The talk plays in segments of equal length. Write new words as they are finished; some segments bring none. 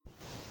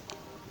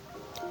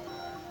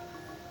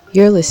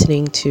You're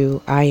listening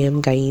to I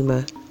Am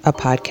Gaima, a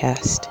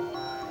podcast.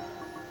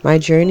 My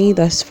journey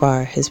thus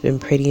far has been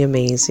pretty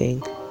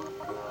amazing.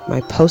 My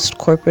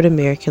post-corporate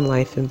American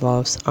life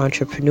involves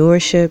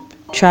entrepreneurship,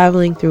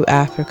 traveling through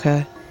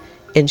Africa,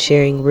 and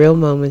sharing real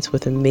moments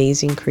with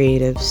amazing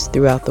creatives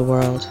throughout the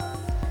world.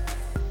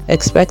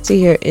 Expect to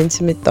hear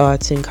intimate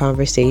thoughts and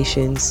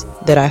conversations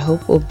that I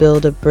hope will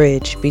build a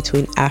bridge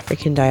between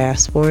African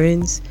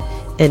diasporans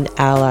and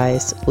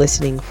allies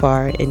listening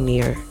far and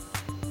near.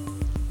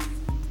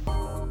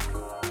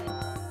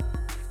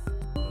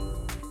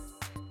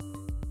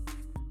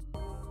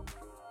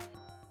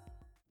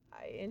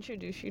 I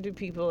introduce you to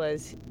people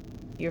as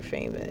you're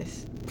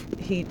famous.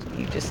 You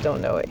just don't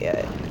know it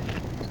yet.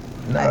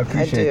 No, I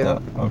appreciate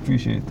that. I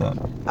appreciate that.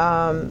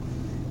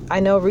 I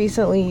know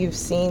recently you've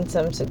seen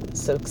some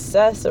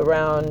success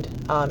around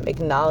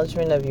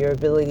acknowledgement of your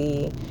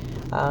ability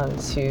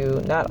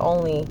to not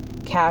only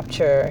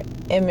capture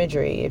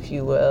imagery, if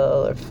you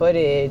will, or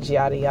footage,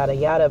 yada, yada,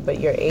 yada, but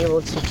you're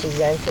able to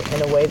present it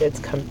in a way that's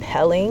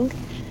compelling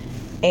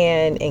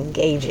and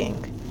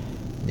engaging.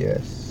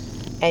 Yes.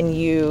 And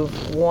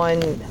you've won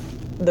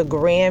the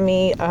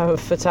Grammy of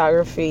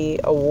Photography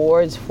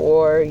Awards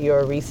for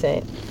your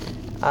recent,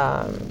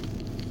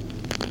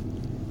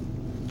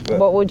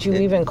 what would you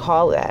even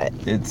call that?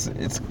 It's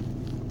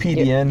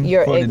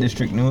PDN for the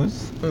District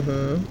News.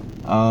 Mm-hmm.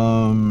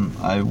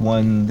 I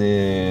won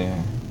the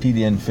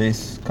PDN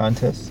Face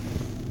contest.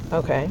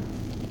 Okay.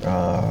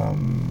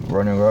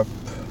 Running up.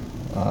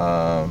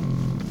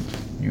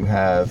 You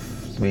have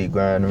 3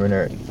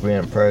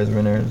 grand prize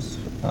winners.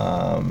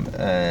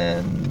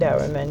 And that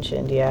were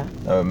mentioned, yeah.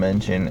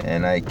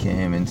 And I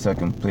came in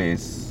second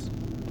place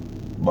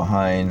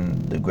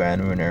behind the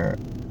grand winner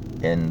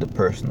in the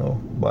personal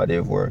body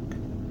of work.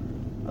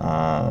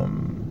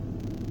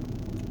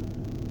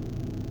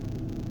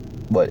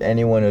 But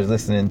anyone who's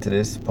listening to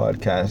this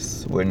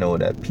podcast will know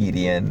that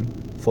PDN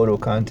photo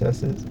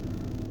contests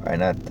are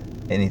not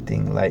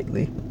anything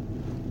lightly,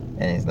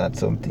 and it's not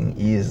something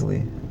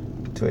easily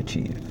to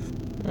achieve.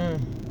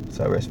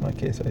 So I rest my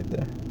case right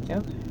there.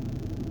 Okay.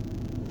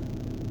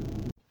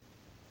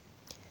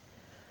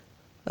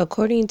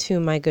 According to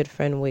my good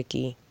friend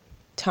Wiki,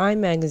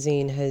 Time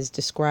magazine has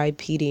described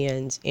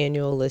PDN's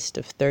annual list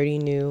of 30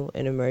 new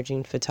and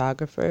emerging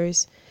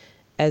photographers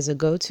as a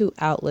go-to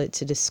outlet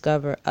to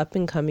discover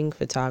up-and-coming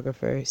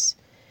photographers.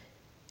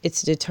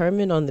 It's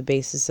determined on the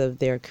basis of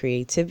their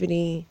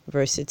creativity,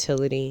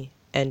 versatility,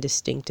 and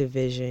distinctive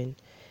vision.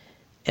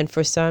 And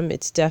for some,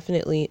 it's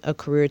definitely a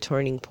career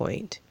turning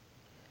point.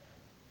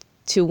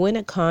 To win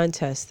a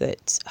contest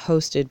that's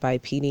hosted by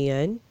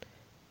PDN,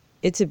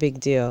 it's a big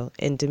deal,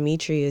 and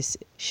Demetrius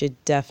should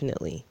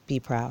definitely be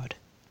proud.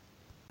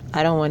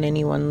 I don't want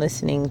anyone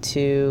listening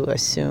to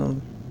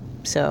assume.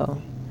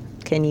 So,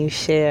 can you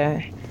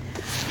share,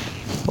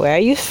 where are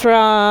you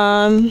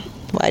from?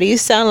 Why do you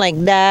sound like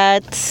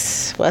that?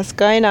 What's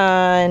going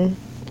on?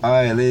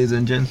 Hi, ladies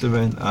and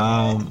gentlemen.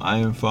 I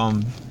am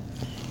from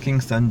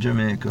Kingston,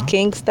 Jamaica.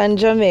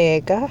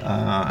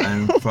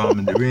 I'm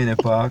from the Rainy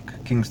Park,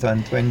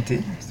 Kingston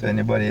 20. So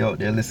anybody out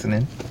there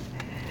listening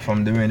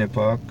from the Rainy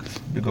Park,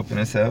 big up in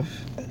yourself.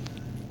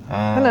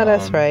 I know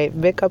that's right.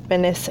 Big up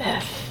in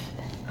yourself.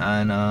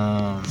 And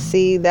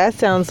see, that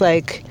sounds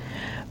like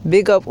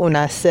big up on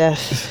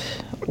yourself,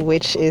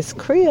 which is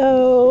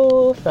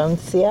Creole from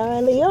Sierra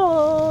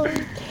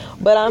Leone.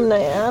 But I'm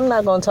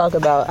not going to talk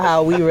about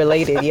how we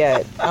related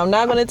yet. I'm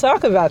not going to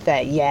talk about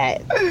that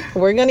yet.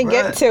 We're going to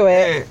get to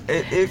it.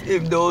 Hey,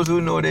 if those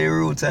who know their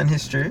roots and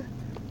history,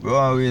 we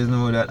always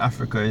know that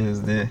Africa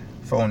is the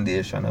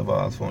foundation of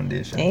all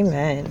foundations.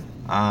 Amen.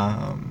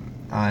 And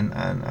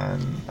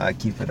I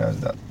keep it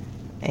as that.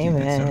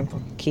 Amen.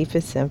 Keep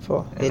it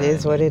simple. It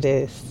is what it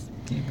is.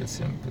 Keep it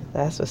simple.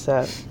 That's what's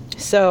up.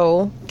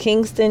 So,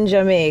 Kingston,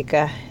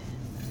 Jamaica.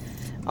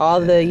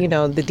 All the,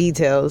 the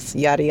details,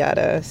 yada,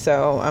 yada.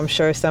 So, I'm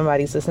sure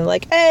somebody's listening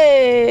like,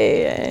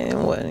 hey,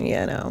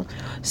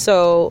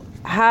 So,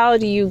 how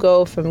do you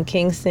go from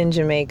Kingston,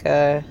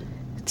 Jamaica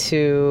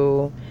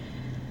to,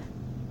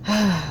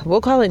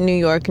 we'll call it New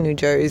York, New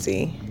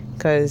Jersey?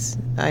 Because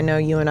I know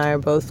you and I are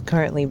both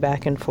currently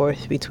back and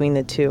forth between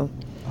the two.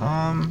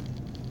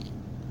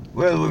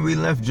 Well, when we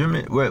left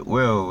Jamaica,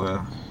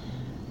 well,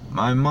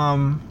 my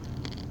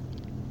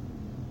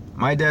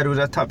dad was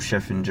a top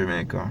chef in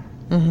Jamaica.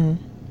 Mm-hmm.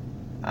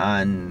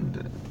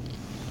 And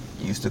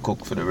he used to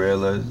cook for the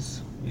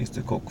Railers. He used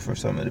to cook for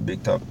some of the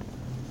big top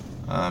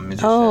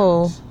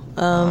musicians.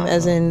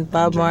 As in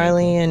Bob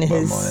Marley and Bob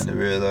Marley and the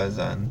Railers.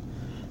 And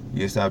he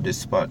used to have this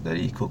spot that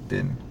he cooked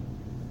in.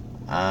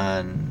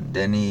 And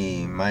then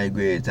he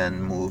migrated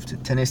and moved to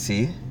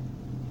Tennessee.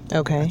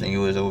 Okay. I think he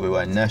was over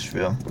by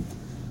Nashville.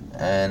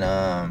 And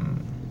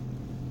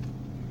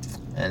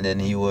then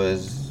he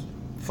was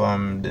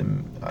from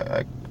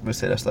I would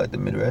say that's like the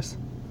Midwest.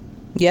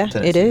 Yeah,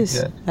 Tennessee. It is.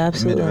 Yeah,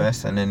 absolutely. The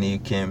Midwest. And then he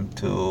came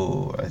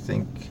to,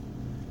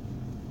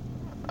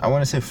 I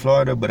want to say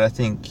Florida, but I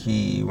think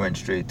he went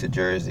straight to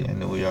Jersey and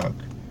New York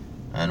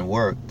and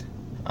worked.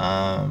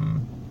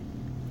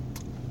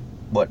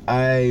 But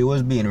I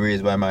was being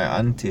raised by my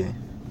auntie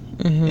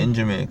in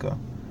Jamaica,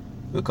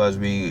 because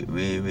we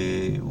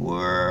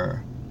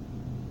were.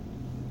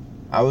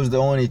 I was the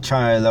only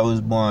child that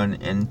was born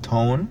in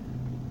town,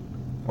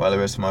 while the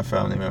rest of my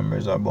family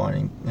members are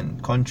born in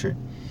country.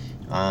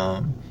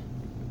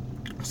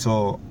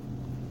 So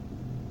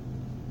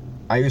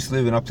I used to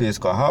live in a place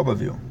called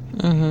Harborview.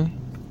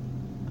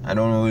 I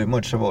don't know really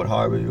much about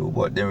Harborview,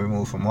 but then we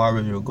moved from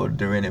Harborview, go to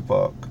Delaney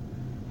Park.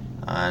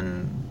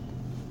 And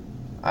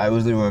I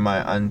was living with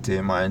my auntie.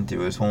 My auntie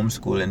was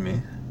homeschooling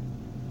me.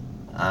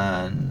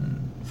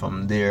 And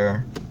from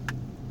there,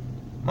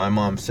 my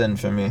mom sent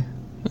for me.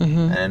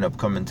 And ended up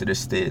coming to the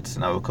States.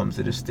 And I would come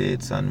to the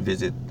States and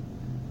visit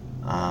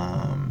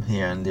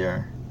here and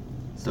there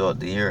throughout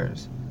the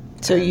years.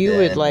 So and you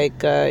would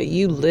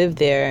you lived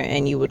there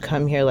and you would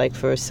come here like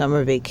for a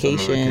summer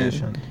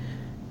vacation.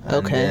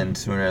 And then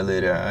sooner or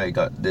later I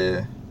got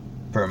the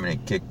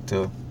permanent kick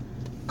to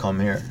come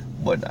here.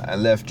 But I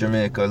left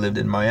Jamaica, lived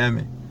in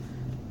Miami.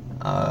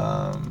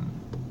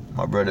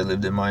 My brother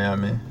lived in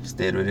Miami,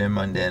 stayed with him,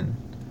 and then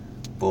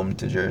boom,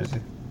 to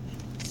Jersey.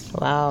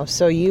 Wow.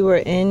 So you were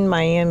in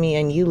Miami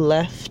and you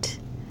left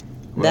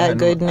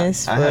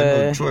goodness I for... had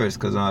no choice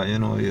because,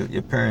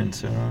 your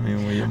parents,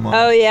 with your mom.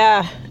 Oh,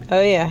 yeah.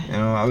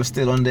 I was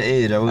still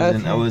underage.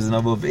 I wasn't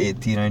above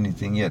 18 or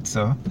anything yet,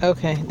 so...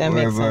 Okay, that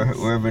makes sense.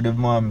 Wherever the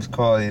moms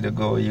call you to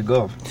go, you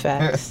go.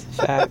 Facts.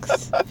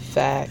 Absolutely.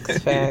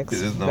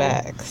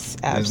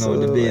 There's no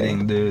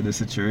debating the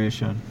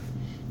situation,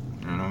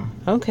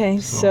 Okay,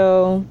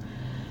 so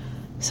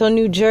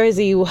New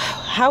Jersey,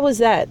 how was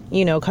that,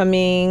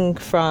 coming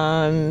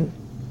from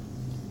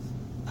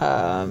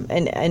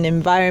an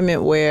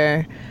environment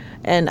where,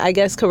 and I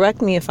guess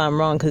correct me if I'm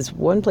wrong, because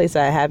one place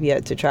I have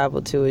yet to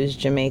travel to is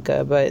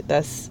Jamaica, but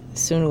that's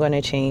soon going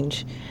to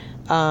change.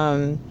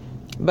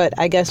 But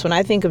I guess when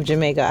I think of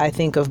Jamaica, I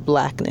think of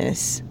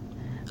blackness.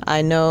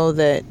 I know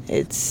that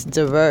it's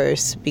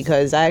diverse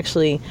because I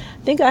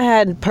think I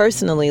had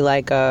personally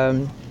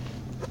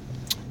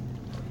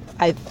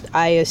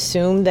I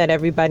assumed that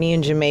everybody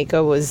in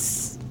Jamaica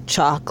was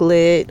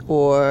chocolate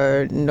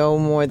or no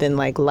more than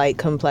light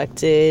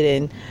complected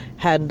and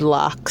had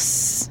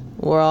locks.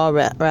 We're all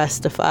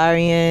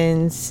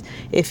Rastafarians,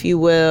 if you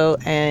will,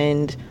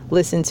 and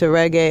listen to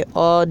reggae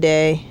all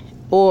day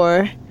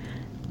or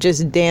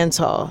just dance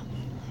hall.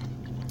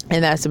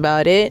 And that's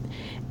about it.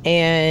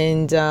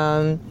 And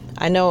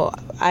I know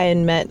I had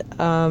met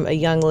a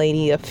young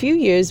lady a few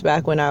years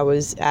back when I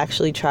was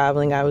actually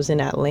traveling. I was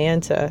in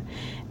Atlanta.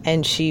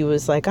 And she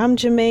was like, I'm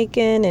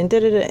Jamaican, and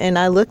da-da-da. And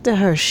I looked at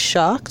her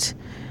shocked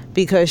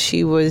because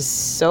she was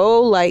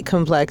so light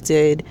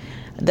complected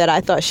that I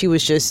thought she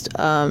was just,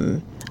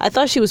 I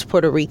thought she was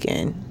Puerto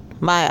Rican.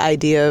 My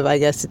idea of, I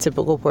guess, the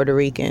typical Puerto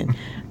Rican.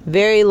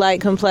 Very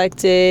light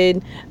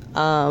complected,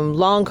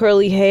 long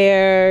curly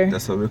hair.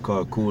 That's what we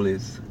call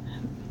coolies.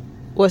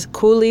 What's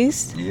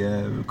coolies?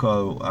 Yeah, we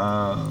call...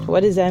 what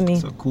does that mean?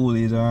 So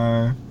coolies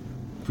are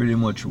pretty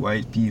much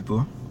white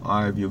people.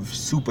 Or if you're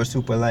super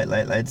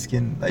light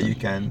skin that you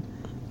can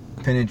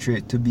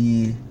penetrate to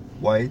be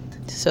white.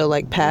 So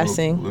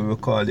passing. We will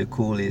call it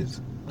coolies.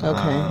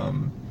 Okay.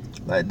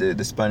 Like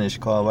the Spanish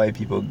call white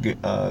people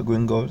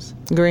gringos.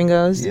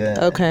 Gringos? Yeah.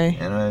 Okay.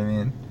 You know what I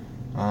mean?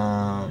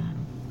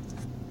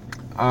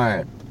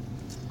 Alright.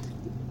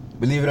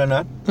 Believe it or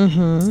not,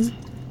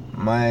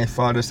 my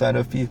father's side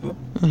of people,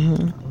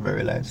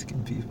 very light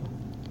skinned people.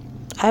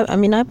 I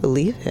mean, I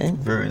believe it.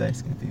 Very light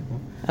skinned people.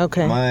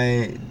 Okay.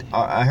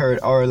 I heard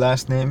our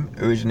last name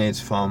originates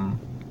from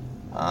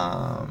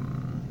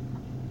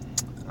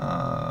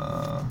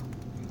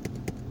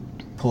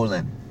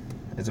Poland.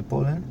 Is it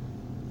Poland?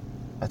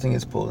 I think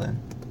it's Poland.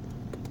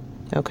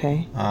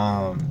 Okay.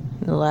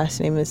 The last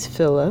name is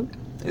Philip.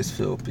 It's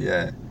Philip,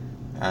 yeah.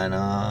 And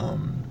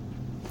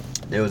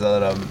there was a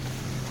lot of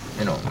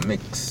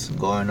mix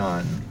going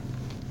on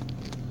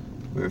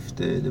with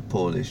the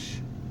Polish,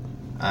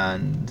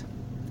 and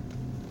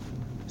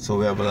so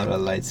we have a lot of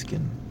light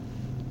skin.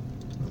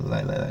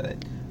 Light.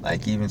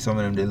 Like even some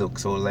of them, they look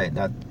so light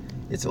that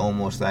it's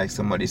almost like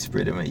somebody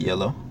sprayed them with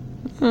yellow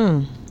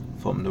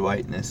from the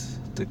whiteness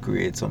to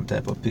create some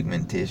type of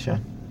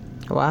pigmentation.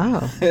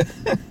 Wow.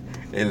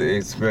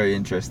 It's very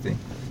interesting.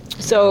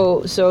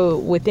 So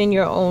within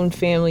your own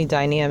family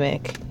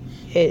dynamic,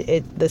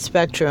 the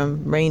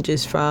spectrum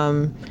ranges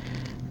from,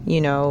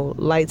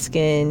 light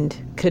skinned,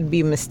 could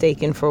be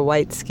mistaken for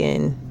white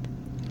skin.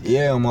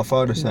 Yeah, on my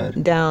father's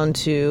side. Down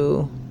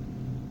to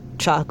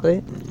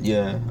chocolate.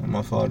 Yeah, on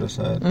my father's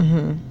side.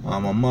 On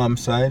my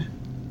mom's side,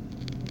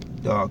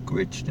 dark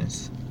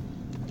richness.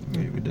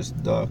 We're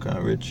just dark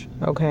and rich.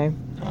 Okay.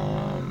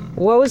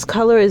 What was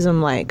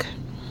colorism like?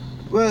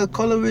 Well,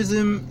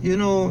 colorism,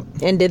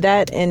 And did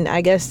that, and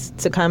I guess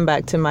to come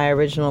back to my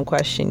original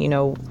question,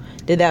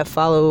 did that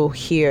follow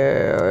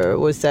here, or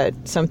was that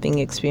something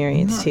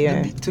experienced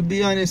here? To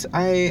be honest,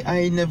 I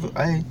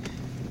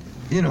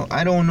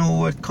don't know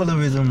what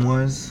colorism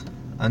was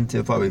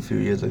until probably a few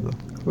years ago.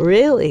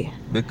 Really?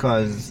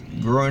 Because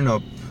growing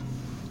up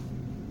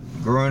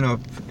growing up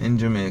in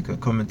Jamaica,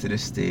 coming to the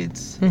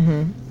States,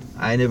 Mm-hmm.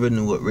 I never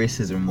knew what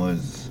racism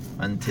was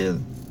until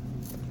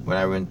when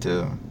I went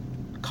to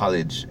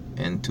college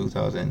in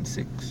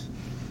 2006.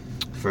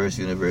 First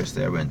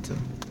university I went to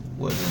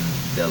was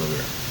in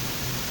Delaware.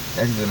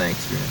 That's when I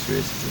experienced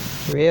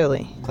racism,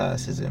 Really?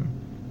 classism.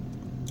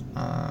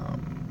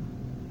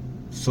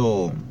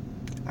 So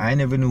I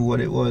never knew what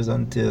it was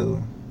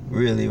until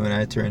really when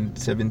I turned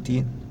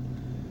 17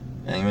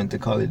 and I went to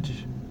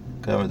college.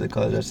 'Cause I went to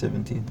college at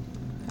 17.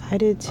 I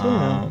did too.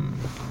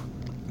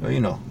 Well, you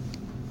know.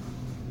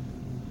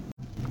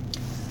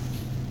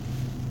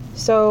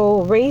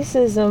 So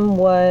racism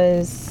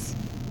was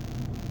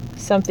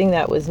something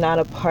that was not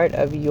a part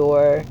of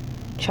your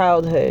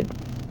childhood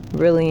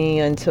really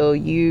until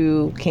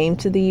you came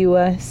to the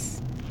U.S.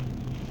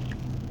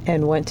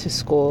 and went to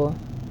school.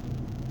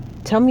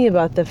 Tell me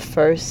about the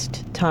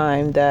first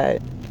time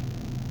that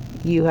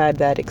you had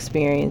that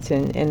experience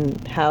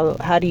and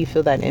how do you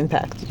feel that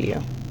impacted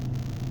you?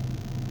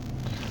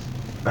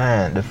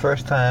 Man, the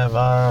first time,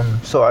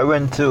 so I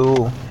went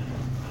to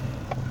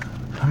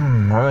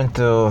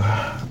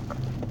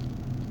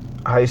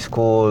high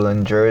school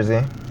in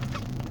Jersey,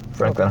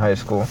 Franklin High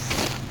School,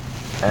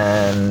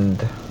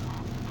 and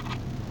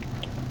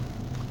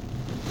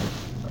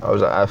I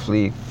was an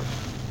athlete,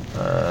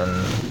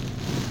 and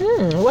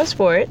What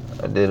sport?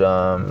 I did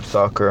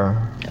soccer,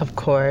 Of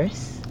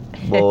course.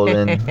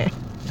 bowling,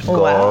 Wow.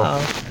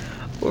 golf,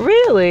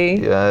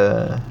 Really?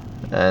 yeah,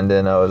 and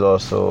then I was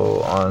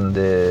also on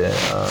the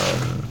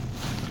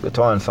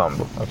guitar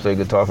ensemble. I played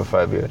guitar for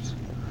 5 years.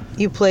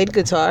 You played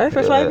guitar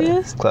for 5 Yeah,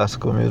 years?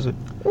 Classical music.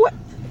 What?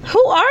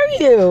 Who are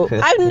you?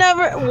 I've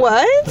never.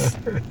 What?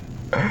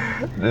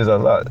 There's a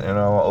lot, you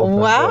know. I'm an open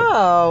book.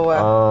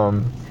 Wow.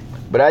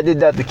 But I did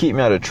that to keep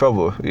me out of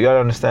trouble. You gotta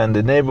understand,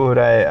 the neighborhood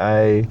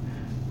I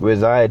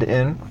reside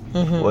in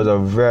was a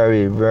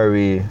very,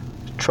 very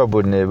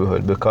troubled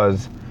neighborhood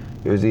because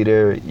it was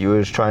either you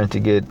was trying to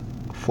get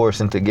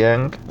forced into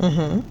gang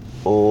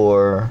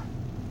or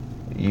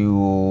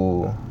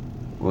you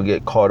would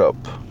get caught up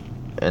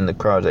in the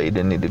crowds that you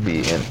didn't need to be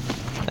in.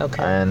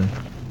 Okay. And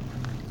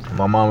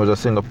my mom was a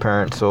single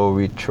parent, so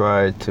we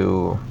tried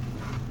to,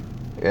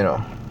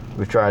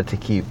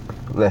 keep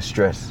less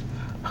stress.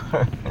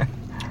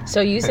 So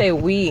you say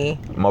we.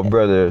 Me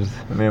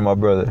and my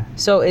brother.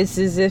 So it's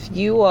as if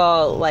you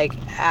all like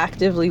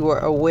actively were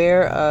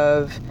aware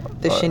of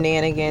the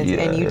shenanigans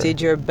and you yeah.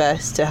 did your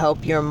best to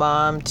help your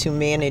mom to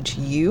manage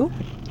you?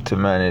 To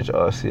manage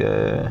us,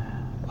 yeah.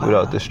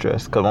 Without the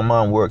stress. Because my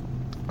mom worked,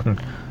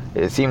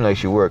 it seemed like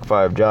she worked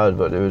 5 jobs,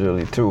 but there was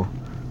really 2.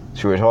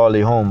 She was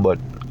hardly home, but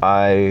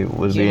I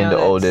was being the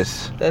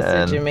oldest. That's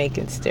and, a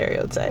Jamaican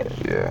stereotype.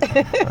 Yeah.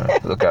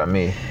 Look at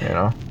me, you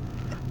know.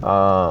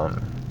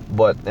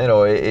 But you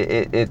know,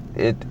 it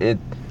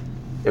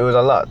was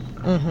a lot.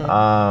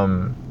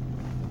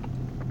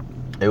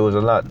 It was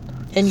a lot.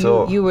 And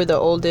so, you were the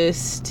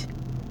oldest?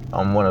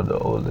 I'm one of the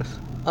oldest.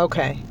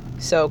 Okay.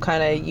 So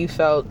kind of you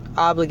felt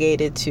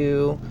obligated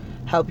to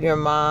help your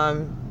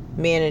mom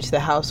manage the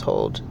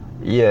household.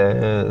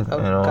 Yeah. Oh,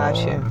 you know,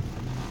 gotcha.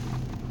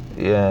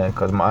 Yeah,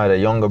 because I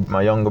had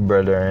my younger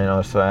brother, you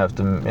know, so I have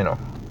to, you know,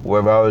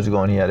 wherever I was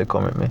going, he had to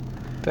come with me.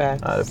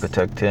 Facts. I had to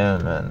protect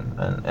him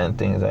and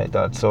things like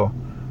that. So,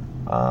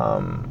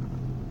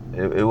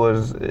 it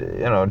was,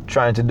 you know,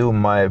 trying to do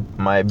my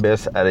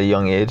best at a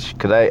young age,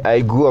 because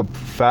I grew up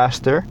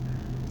faster.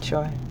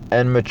 Sure.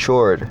 And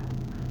matured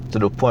to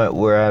the point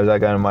where as I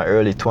got in my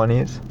early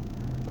 20s,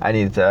 I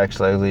needed to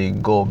actually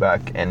go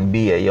back and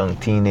be a young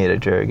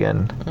teenager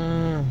again,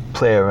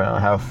 play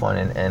around, have fun,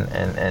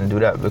 and do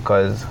that,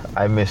 because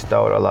I missed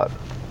out a lot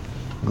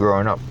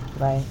growing up.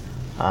 Right.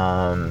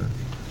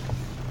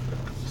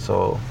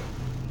 So,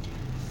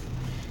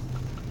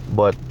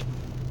 but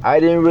I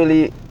didn't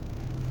really,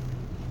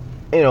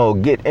 you know,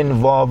 get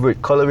involved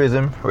with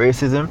colorism,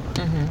 racism,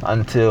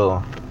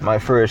 until my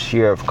first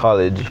year of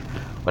college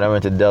when I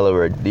went to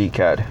Delaware,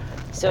 DCAD.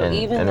 So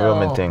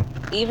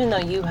even though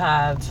you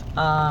have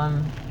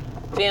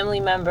family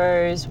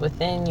members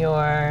within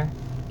your,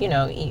 you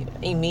know,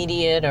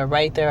 immediate or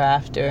right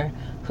thereafter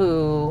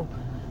who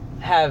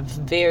have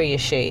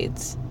various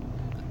shades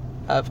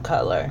of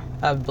color,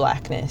 of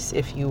blackness,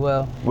 if you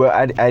will. Well,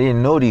 I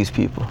didn't know these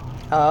people.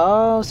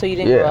 Oh, so you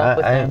didn't grow up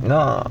with them?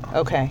 No.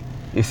 Okay.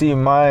 You see,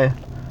 my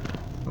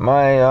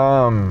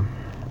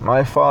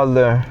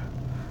father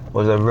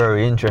was a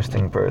very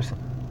interesting person.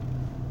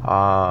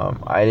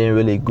 I didn't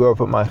really grow up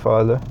with my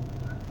father,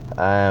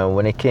 and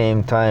when it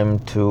came time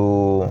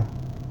to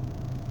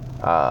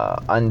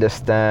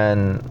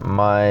understand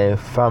my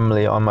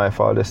family on my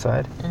father's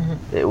side,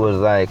 it was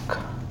like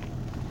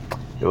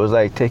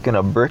taking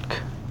a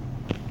brick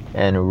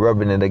and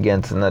rubbing it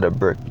against another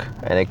brick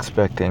and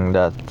expecting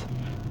that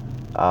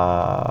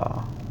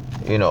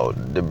you know,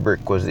 the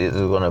brick is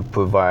going to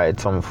provide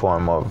some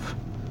form of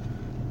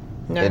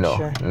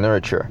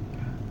nurture,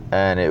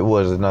 and it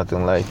was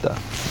nothing like that.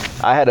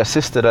 I had a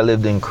sister that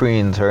lived in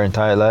Queens her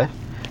entire life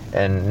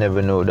and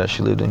never knew that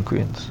she lived in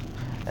Queens,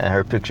 and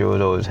her picture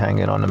was always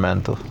hanging on the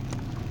mantle.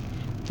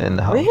 in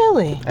the house.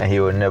 Really? And he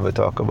would never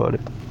talk about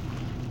it.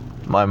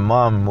 My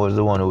mom was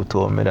the one who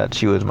told me that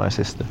she was my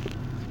sister.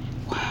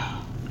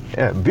 Wow.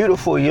 Yeah,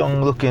 beautiful,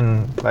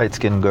 young-looking,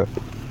 light-skinned girl.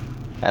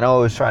 And I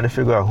was trying to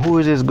figure out, who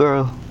is this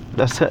girl?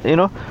 That's her, you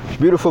know,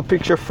 beautiful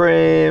picture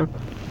frame.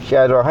 She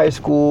had her high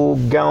school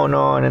gown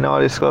on and all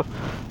this stuff,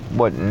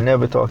 but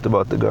never talked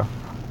about the girl.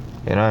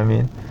 You know what I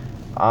mean?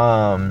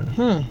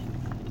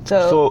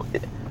 So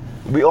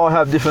we all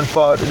have different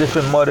fathers,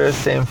 different mothers,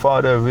 same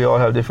father. We all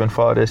have different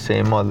fathers,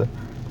 same mother.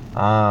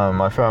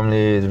 My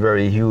family is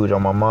very huge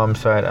on my mom's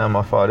side and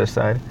my father's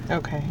side.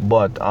 Okay.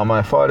 But on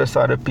my father's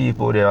side of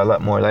people, they're a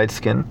lot more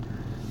light-skinned.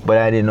 But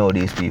I didn't know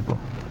these people.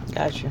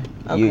 Gotcha.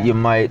 Okay. You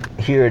might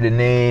hear the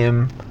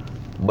name,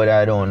 but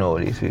I don't know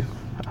these people.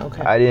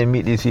 Okay. I didn't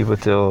meet these people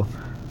till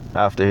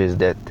after his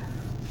death.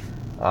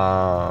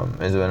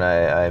 Is when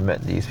I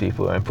met these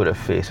people and put a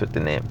face with the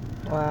name.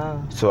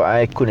 Wow. So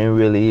I couldn't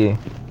really,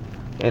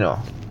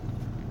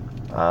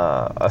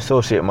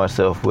 associate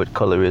myself with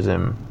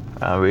colorism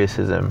and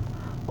racism,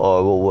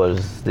 or what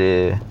was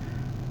the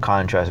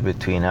contrast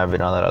between having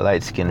a lot of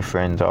light-skinned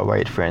friends or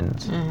white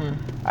friends. Mm-hmm.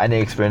 I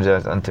didn't experience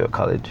that until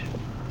college.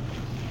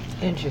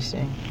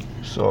 Interesting.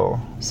 So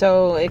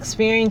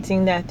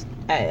experiencing that,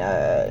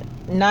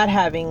 not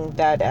having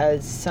that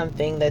as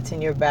something that's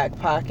in your back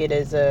pocket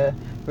is a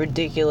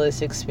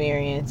ridiculous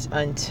experience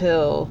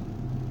until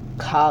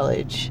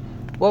college.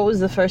 What was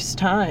the first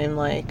time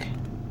like?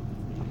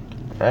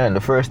 And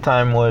the first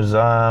time was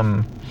I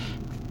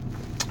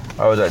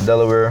was at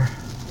Delaware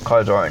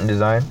College of Art and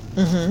Design,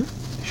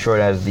 short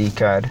as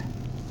DCAD,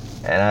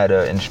 and I had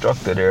an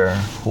instructor there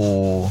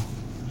who,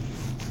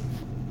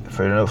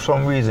 for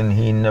some reason,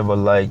 he never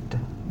liked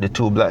the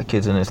two black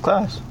kids in his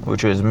class,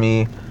 which was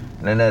me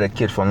and another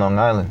kid from Long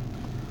Island.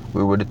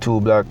 We were the two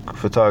black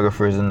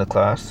photographers in the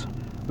class.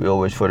 We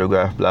always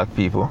photographed black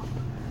people.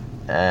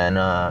 And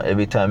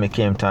every time it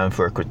came time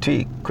for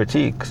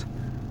critiques,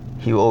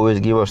 he would always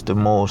give us the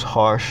most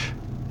harsh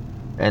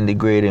and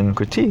degrading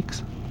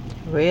critiques.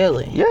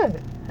 Really? Yeah.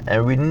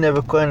 And we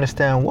never could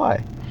understand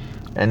why.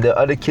 And the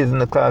other kids in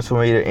the class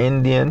were either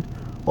Indian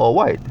or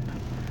white.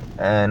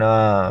 And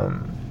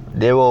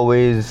they would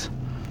always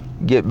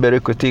get better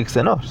critiques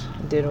than us.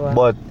 Did what?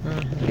 But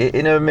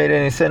it never made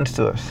any sense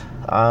to us.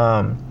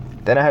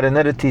 Then I had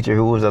another teacher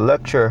who was a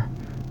lecturer.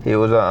 She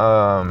was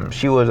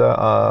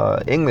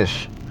a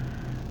English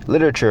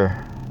literature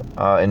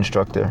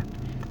instructor,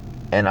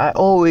 and I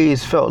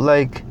always felt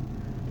like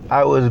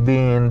I was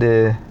being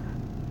the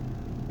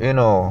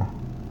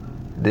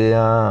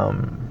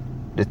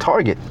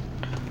target,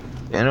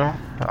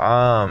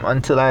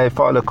 until I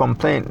filed a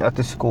complaint at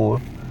the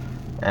school,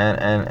 and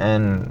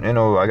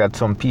I got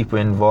some people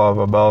involved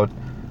about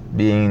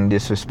being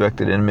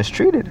disrespected and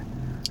mistreated.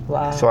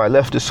 Wow. So I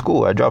left the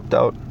school. I dropped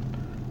out.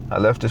 I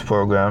left this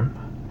program,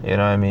 you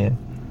know what I mean,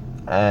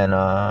 and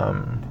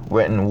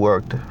went and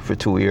worked for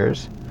 2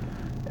 years,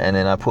 and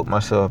then I put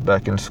myself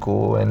back in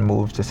school and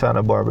moved to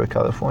Santa Barbara,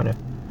 California.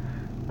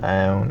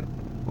 And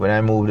when I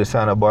moved to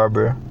Santa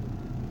Barbara,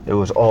 it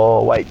was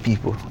all white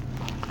people,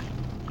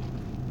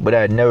 but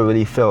I had never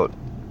really felt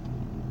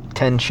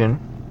tension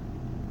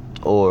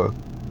or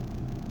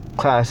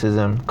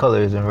classism,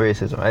 colorism,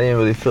 racism. I didn't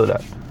really feel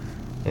that,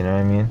 you know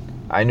what I mean.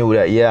 I knew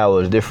that, I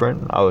was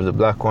different. I was the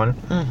black one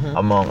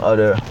among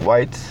other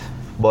whites,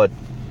 but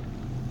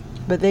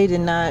they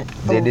did not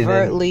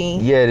overtly.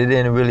 They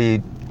didn't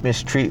really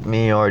mistreat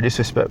me or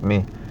disrespect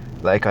me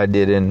like I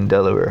did in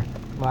Delaware.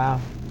 Wow.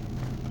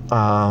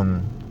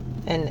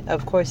 And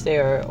of course they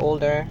are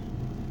older,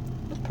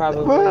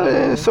 probably.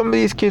 Well, some of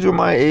these kids were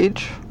my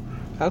age.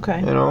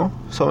 Okay.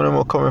 Some of them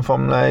were coming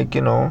from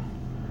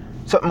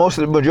most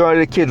of the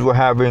majority of the kids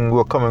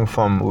were coming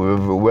from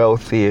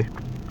wealthy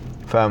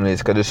families,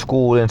 because the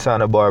school in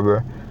Santa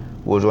Barbara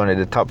was one of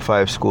the top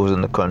 5 schools in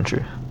the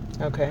country.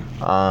 Okay.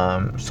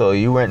 So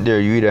you went there,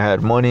 you either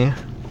had money,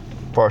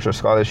 partial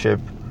scholarship,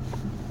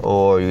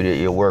 or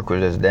your work was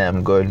just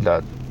damn good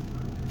that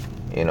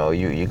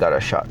you got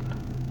a shot.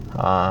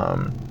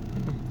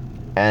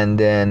 And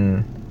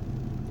then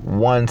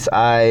once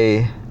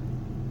I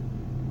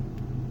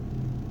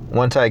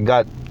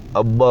got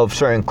above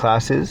certain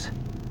classes,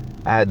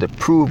 I had to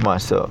prove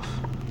myself.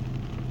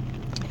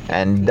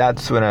 And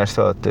that's when I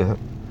started to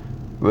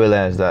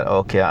realize that,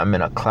 okay, I'm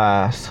in a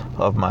class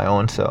of my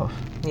own self.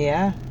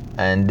 Yeah.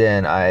 And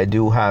then I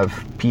do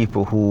have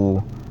people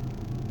who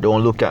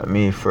don't look at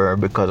me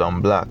because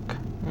I'm black,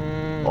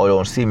 or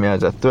don't see me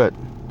as a threat.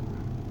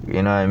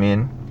 You know what I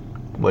mean?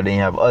 But then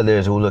you have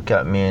others who look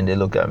at me and they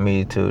look at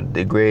me to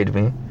degrade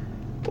me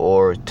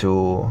or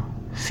to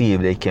see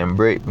if they can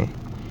break me.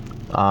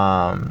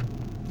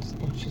 It's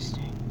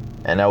interesting.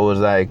 And that was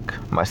like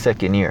my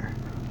second year.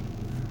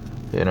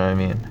 You know what I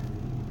mean?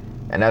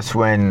 And that's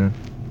when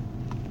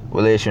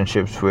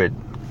relationships with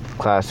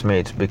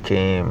classmates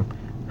became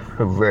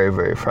very,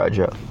 very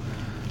fragile.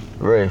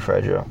 Very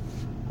fragile.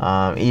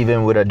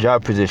 Even with a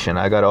job position,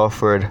 I got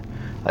offered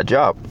a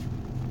job.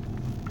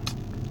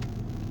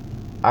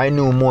 I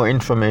knew more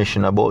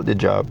information about the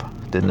job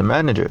than the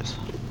managers.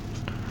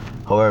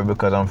 However,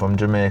 because I'm from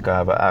Jamaica, I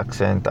have an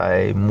accent,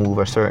 I move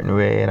a certain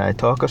way, and I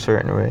talk a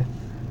certain way.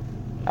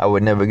 I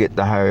would never get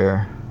that,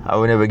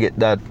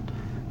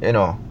 get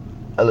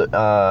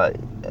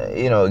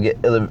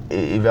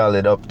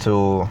evaluated up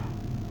to,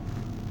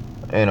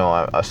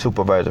 a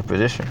supervisor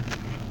position.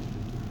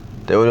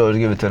 They would always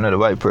give it to another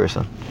white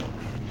person.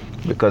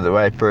 Because the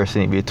white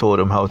person, if you told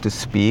them how to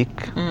speak,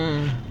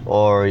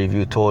 or if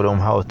you told them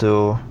how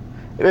to,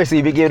 basically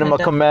if you give them a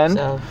command,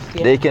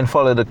 they can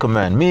follow the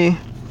command. Me,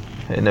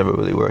 it never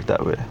really worked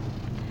that way.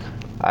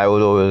 I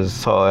would always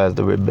saw as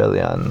the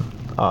rebellion,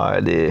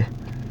 the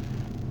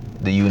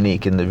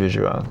unique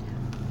individual.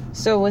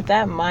 So with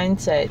that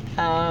mindset,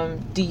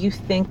 do you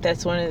think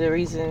that's one of the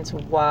reasons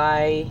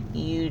why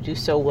you do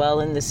so well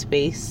in the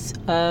space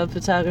of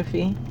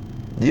photography?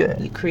 Yeah.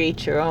 You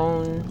create your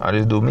own. I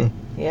just do me.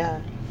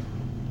 Yeah.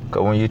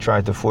 Because when you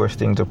try to force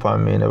things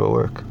upon me, it never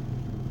work.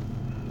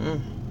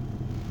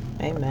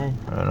 Amen.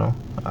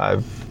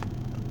 I've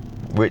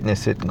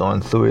witnessed it, gone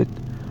through it,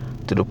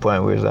 to the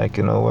point where it's like,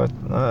 you know what?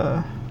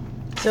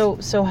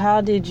 So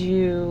how did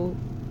you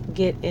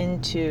get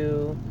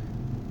into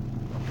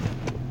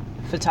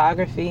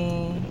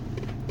photography?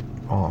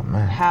 Oh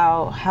man.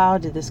 How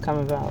did this come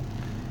about?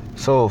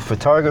 So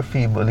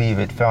photography, believe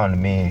it, found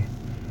me.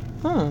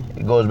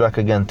 It goes back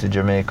again to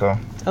Jamaica.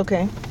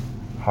 Okay.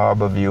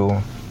 Harbor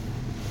View.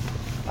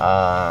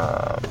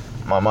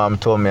 My mom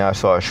told me I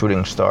saw a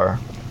shooting star,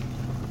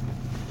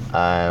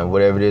 and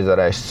whatever it is that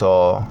I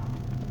saw.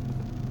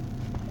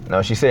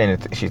 Now she's saying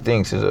she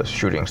thinks it's a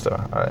shooting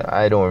star.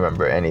 I don't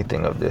remember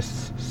anything of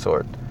this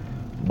sort,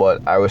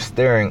 but I was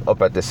staring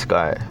up at the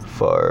sky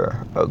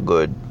for a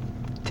good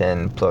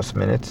 10 plus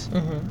minutes,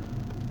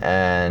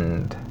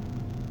 and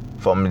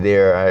from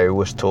there I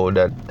was told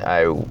that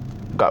I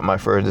got my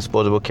first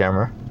disposable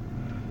camera.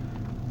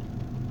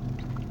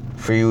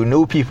 For you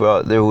new people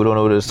out there who don't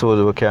know what a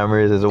disposable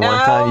camera is, it's a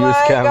one-time use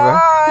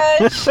camera.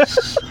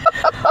 Gosh.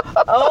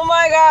 Oh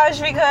my gosh,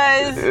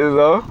 because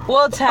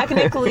well,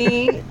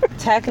 technically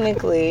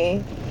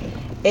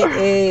it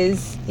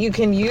is, you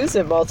can use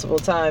it multiple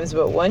times,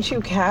 but once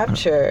you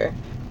capture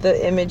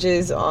the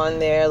images on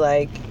there,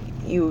 like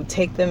you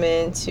take them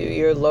into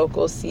your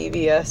local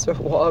CVS or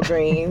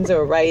Walgreens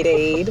or Rite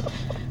Aid,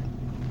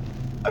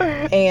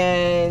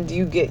 and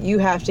you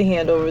have to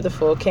hand over the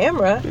full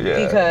camera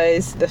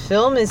because the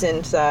film is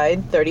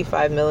inside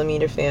 35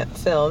 millimeter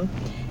film,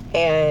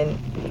 and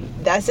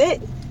that's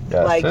it.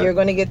 You're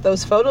going to get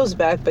those photos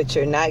back, but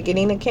you're not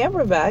getting the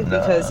camera back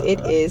because it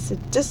is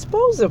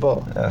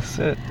disposable. That's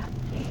it.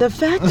 The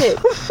fact that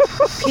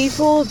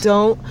people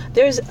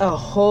there's a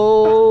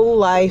whole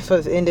life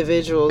of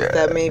individuals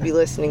that may be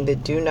listening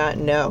that do not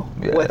know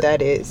what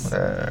that is.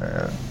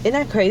 Isn't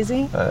that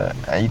crazy?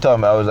 And you talking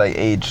about I was like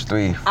age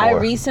 3, 4. I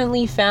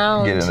recently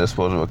found getting a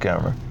disposable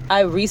camera. I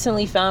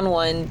recently found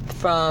one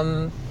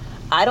from,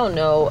 I don't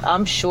know,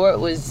 I'm sure it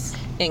was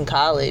in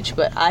college,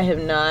 but I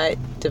have not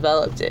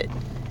developed it.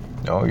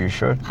 Oh, you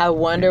should. I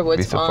wonder what's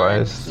be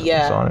surprised on.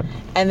 Yeah. What's on it.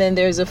 And then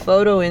there's a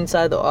photo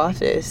inside the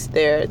office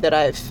there that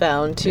I've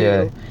found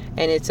too.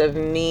 And it's of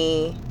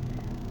me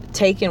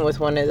taken with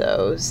one of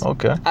those.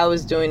 Okay. I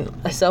was doing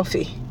a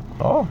selfie.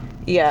 Oh.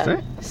 Yeah.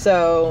 See?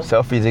 So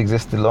selfies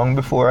existed long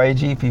before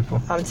IG, people.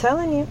 I'm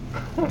telling you.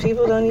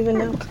 People don't even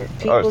know.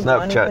 People Snapchat.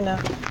 don't even know.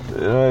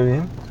 You know what I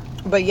mean?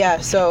 But yeah,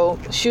 so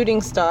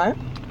shooting star.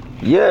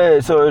 Yeah,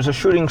 so it's a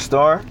shooting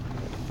star.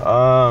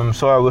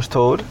 So I was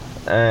told.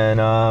 And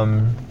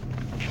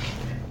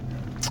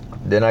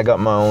then I got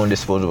my own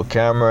disposable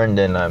camera, and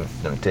then I'm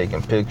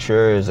taking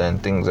pictures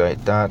and things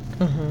like that.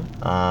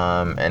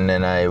 And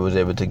then I was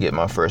able to get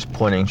my first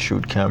point and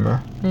shoot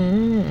camera.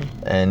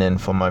 And then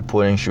from my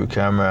point and shoot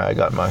camera, I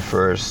got my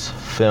first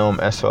film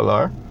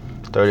SLR,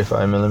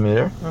 35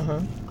 millimeter.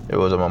 It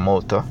was a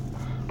Momota.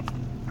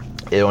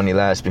 It only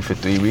lasted me for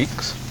 3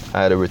 weeks.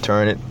 I had to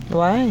return it.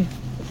 Why?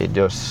 It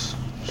just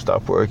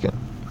stopped working.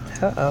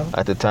 Uh-oh.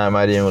 At the time,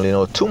 I didn't really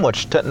know too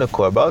much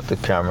technical about the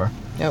camera.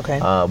 Okay.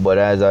 But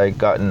as I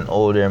gotten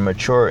older and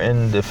mature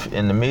in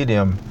the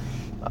medium,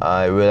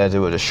 I realized it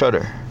was a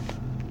shutter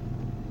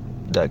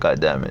that got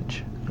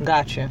damaged.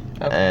 Gotcha.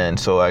 Okay. And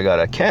so I got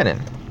a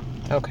Canon.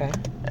 Okay.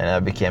 And I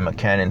became a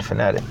Canon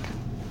fanatic.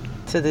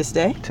 To this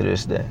day? To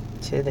this day.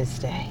 To this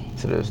day.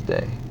 To this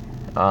day.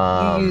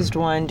 You used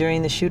one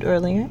during the shoot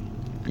earlier?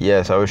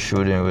 Yes, I was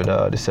shooting with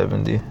the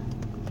 70.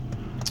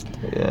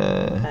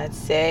 Yeah. I'd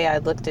say I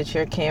looked at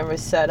your camera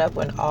setup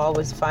when all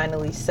was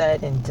finally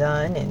said and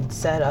done and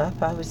set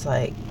up. I was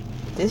like,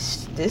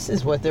 this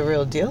is what the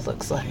real deal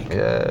looks like.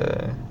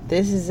 Yeah.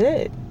 This is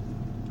it.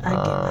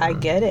 I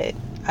get it.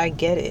 I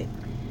get it.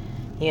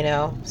 You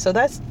know? So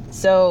that's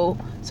so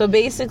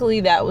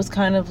basically that was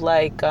kind of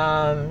like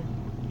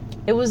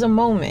it was a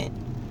moment,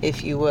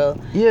 if you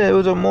will. Yeah, it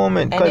was a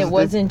moment. And it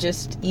wasn't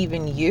just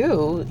even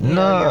you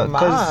know, your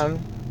mom.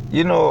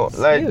 You know,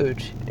 like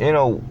huge. You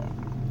know,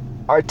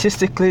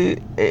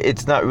 artistically,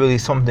 it's not really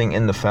something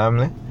in the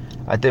family.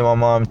 I think my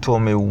mom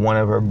told me one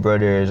of her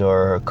brothers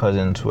or her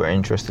cousins were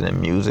interested in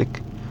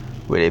music,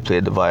 where they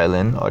played the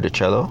violin or the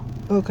cello.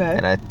 Okay.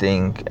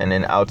 And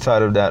then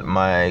outside of that,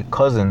 my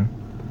cousin,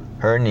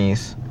 her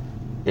niece,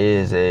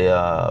 is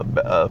a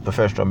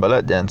professional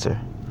ballet dancer.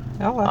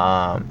 Oh,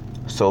 wow.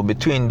 So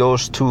between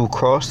those two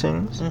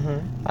crossings,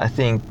 I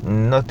think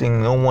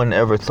no one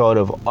ever thought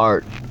of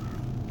art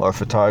or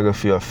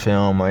photography or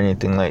film or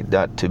anything like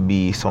that to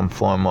be some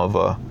form of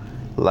a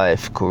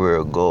life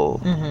career goal,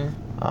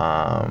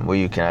 where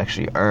you can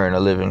actually earn a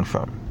living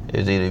from.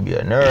 It's either be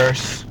a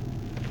nurse,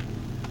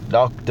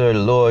 doctor,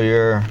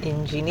 lawyer,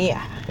 engineer.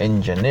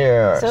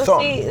 So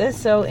something. see, that's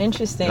so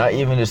interesting. Not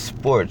even the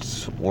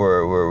sports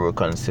were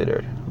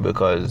considered,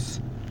 because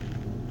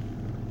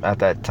at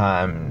that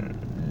time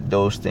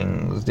those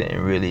things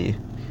didn't really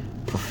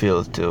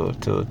fulfill to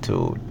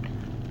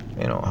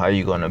how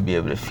you gonna be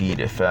able to feed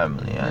your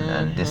family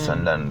and this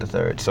and that and the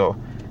third. So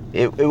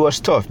it was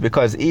tough,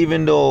 because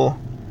even though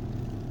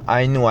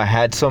I knew I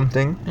had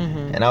something,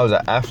 and I was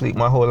an athlete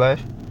my whole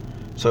life,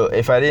 so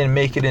if I didn't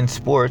make it in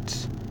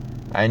sports,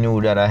 I knew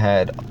that I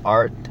had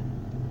art,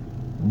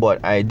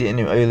 but I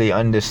didn't really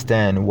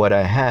understand what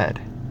I had.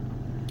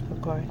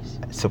 Of course.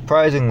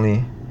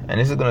 Surprisingly, and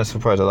this is going to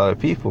surprise a lot of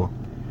people,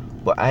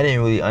 but I didn't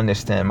really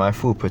understand my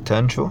full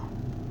potential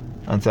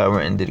until I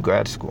went and did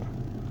grad school.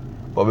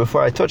 But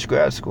before I touched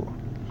grad school,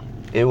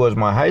 it was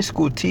my high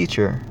school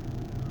teacher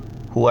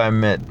who I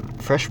met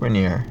freshman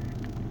year,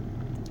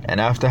 and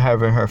after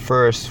having her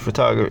first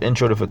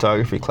intro to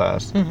photography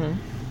class,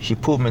 she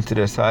pulled me to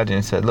the side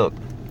and said, "Look,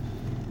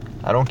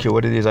 I don't care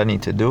what it is I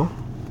need to do,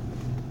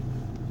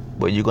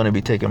 but you're going to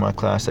be taking my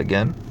class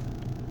again,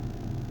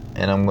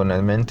 and I'm going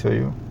to mentor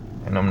you,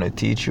 and I'm going to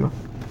teach you,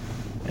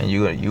 and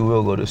you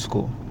will go to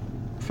school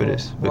for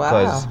this,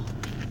 because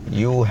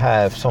you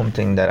have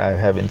something that I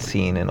haven't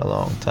seen in a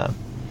long time."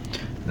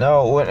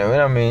 Now, when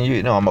I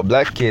mean, I'm a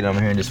black kid, I'm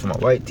hearing this from a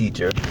white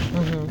teacher,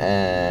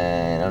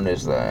 and I'm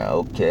just like,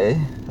 okay,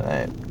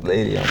 like,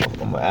 lady,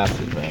 I'm an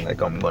athlete, man.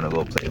 Like, I'm gonna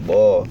go play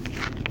ball.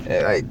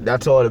 And, like,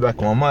 that's all in the back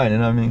of my mind, you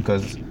know what I mean?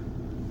 Because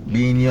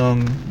being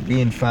young,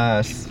 being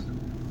fast,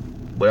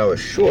 but I was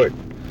short,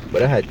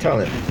 but I had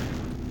talent.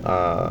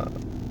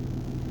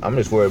 I'm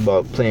just worried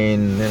about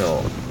playing,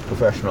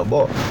 professional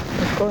ball.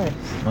 Of course.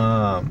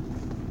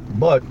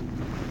 But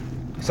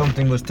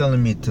something was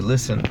telling me to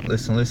listen.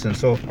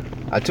 So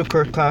I took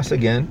her class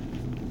again,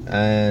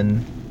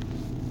 and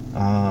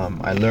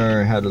I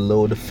learned how to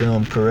load the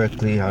film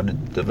correctly, how to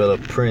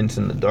develop prints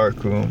in the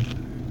darkroom,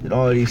 and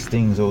all these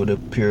things over the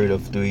period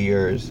of 3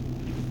 years.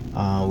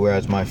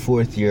 Whereas my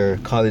fourth year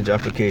college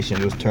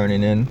application was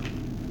turning in,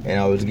 and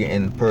I was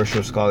getting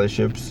partial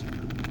scholarships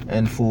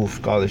and full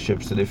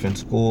scholarships to different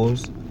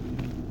schools,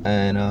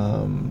 and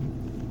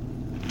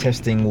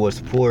testing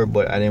was poor,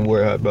 but I didn't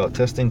worry about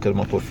testing because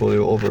my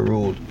portfolio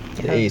overruled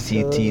the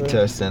ACT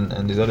test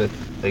and these other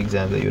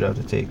exams that you'd have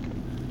to take.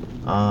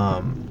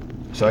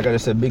 So I gotta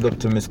say big up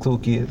to Miss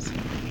Klukies.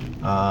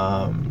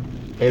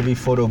 Every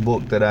photo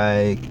book that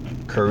I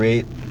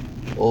create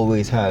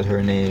always has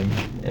her name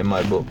in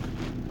my book,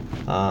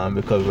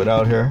 because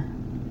without her,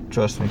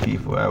 trust me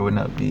people, I would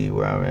not be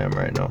where I am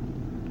right now.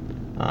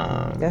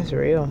 That's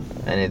real.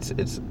 And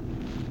it's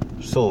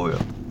so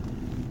real,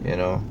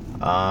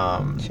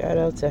 shout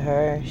out to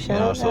her. Big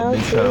shout out to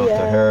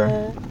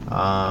her.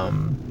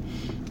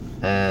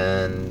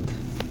 And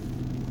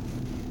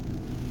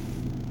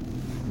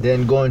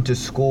then going to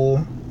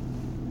school.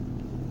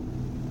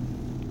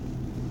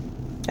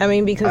 I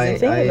mean, because the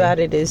thing about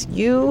it is,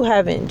 you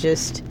haven't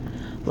just,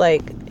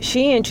 like,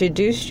 she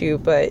introduced you,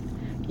 but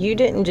you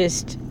didn't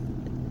just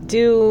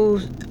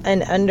do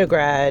an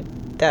undergrad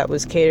that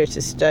was catered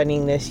to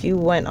studying this. You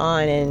went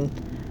on and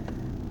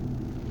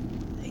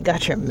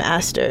got your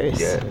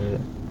master's.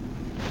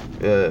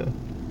 Yeah.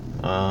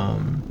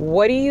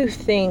 What do you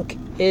think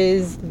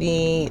is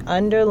the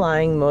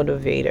underlying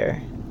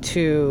motivator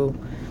to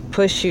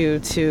push you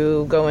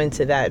to go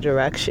into that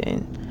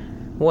direction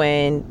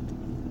when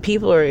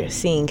people are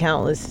seeing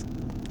countless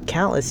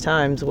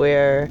times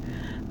where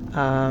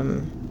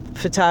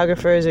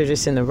photographers are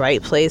just in the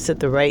right place at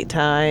the right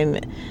time,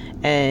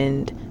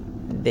 and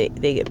they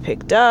get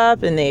picked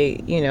up, and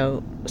they,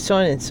 so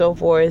on and so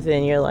forth,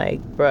 and you're like,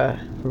 bruh,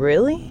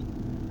 really?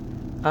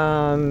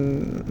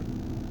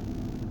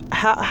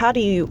 How do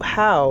you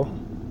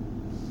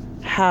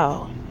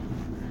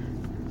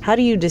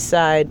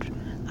decide,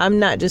 I'm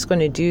not just going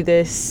to do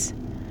this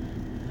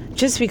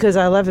just because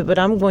I love it, but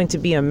I'm going to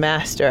be a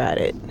master at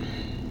it?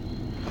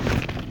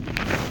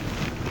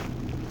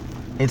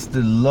 It's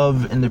the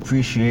love and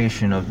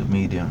appreciation of the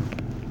medium.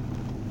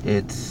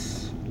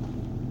 It's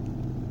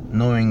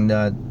knowing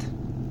that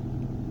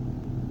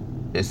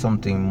there's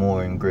something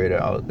more and greater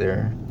out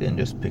there than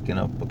just picking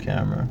up a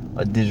camera,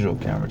 a digital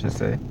camera to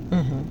say,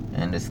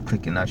 and just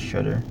clicking that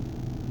shutter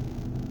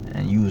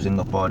and using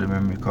up all the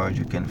memory cards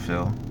you can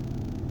fill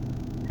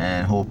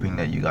and hoping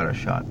that you got a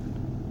shot.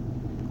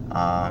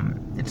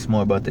 It's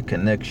more about the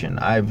connection.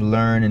 I've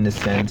learned in the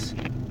sense,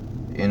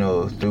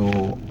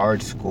 through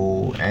art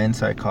school and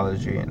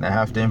psychology, and I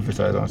have to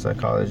emphasize on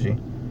psychology,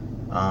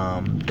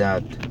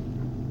 that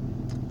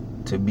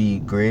to be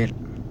great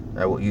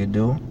at what you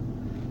do,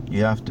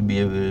 You have to be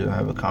able to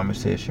have a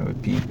conversation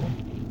with people.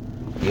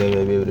 You have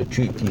to be able to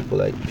treat people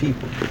like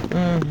people.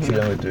 Treat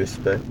them with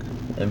respect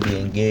and be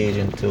engaged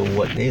into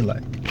what they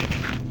like.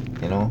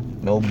 You know,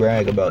 no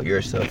brag about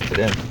yourself to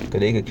them,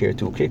 because they could care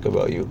two kick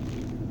about you.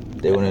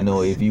 They want to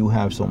know if you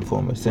have some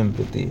form of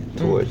sympathy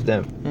towards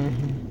them.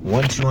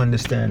 Once you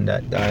understand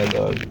that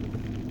dialogue,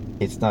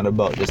 it's not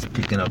about just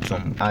picking up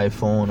some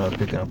iPhone or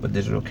picking up a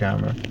digital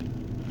camera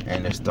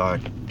and just start.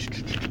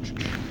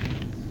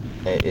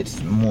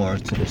 It's more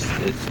to this.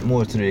 It's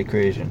more to the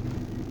equation.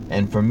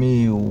 And for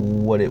me,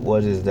 what it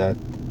was is that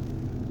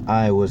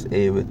I was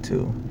able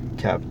to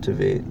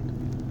captivate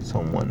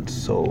someone's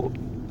soul,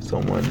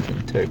 someone's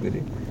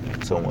integrity,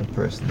 someone's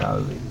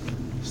personality,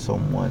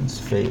 someone's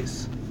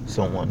face,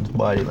 someone's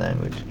body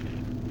language,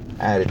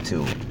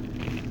 attitude.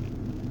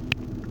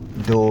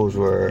 Those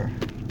were,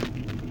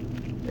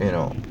 you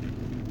know,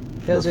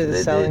 those are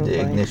the selling the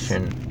points.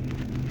 ignition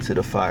to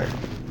the fire.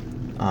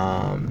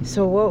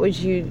 So what would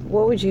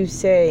you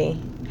say?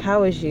 How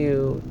would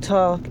you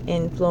talk,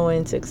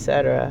 influence,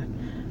 etc.,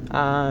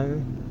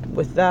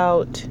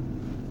 without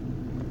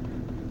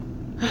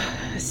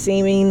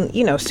seeming,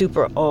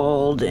 super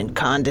old and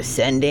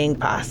condescending,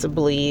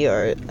 possibly,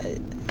 or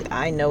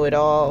I know it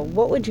all?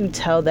 What would you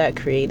tell that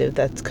creative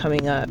that's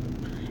coming up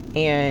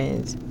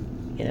and,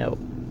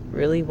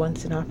 really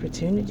wants an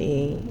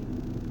opportunity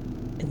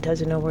and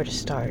doesn't know where to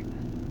start?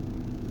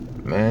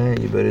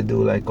 Man, you better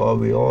do like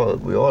we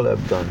all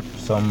have done.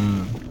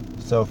 Some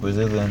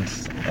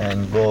self-resilience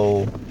and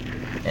go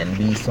and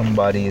be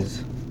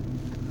somebody's,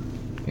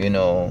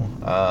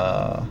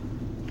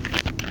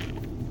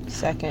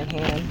 Second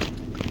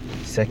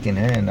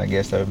hand, I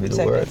guess that would be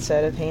the word. Second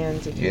set of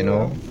hands, if you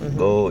will.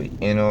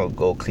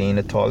 Go clean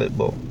the toilet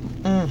bowl.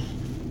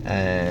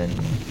 And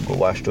go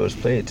wash those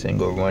plates and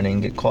go run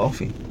and get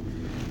coffee.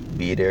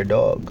 Be their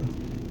dog.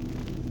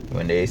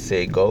 When they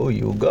say go,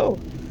 you go.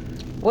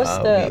 We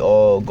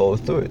all go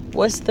through it.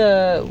 What's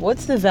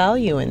the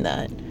value in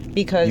that?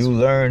 Because you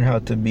learn how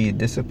to be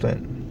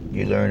disciplined.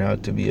 You learn how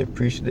to be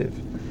appreciative.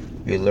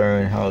 You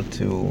learn how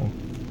to,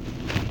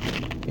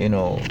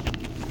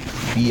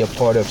 be a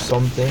part of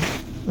something.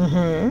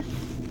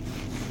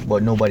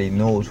 But nobody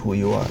knows who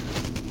you are.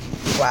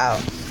 Wow,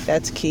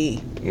 that's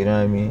key. You know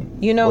what I mean?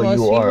 Most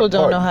people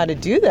don't know how to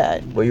do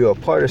that. But you're a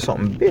part of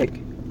something big.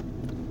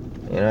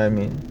 You know what I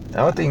mean? I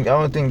don't think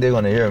they're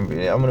gonna hear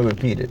me. I'm gonna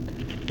repeat it.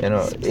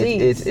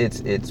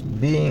 It's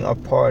being a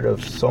part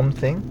of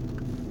something,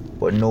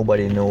 but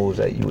nobody knows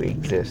that you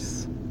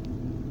exist.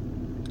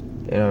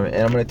 And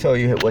I'm gonna tell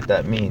you what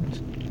that means.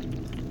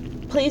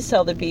 Please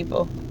tell the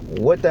people.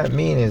 What that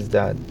means is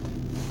that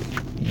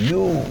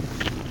you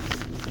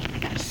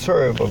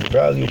serve a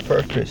value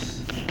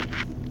purpose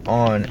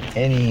on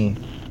any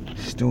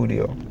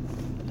studio.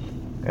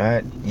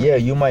 Right? Yeah,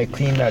 you might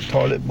clean that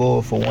toilet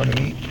bowl for 1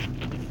 week,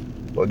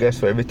 but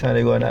guess what? Every time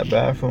they go in that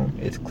bathroom,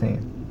 it's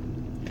clean.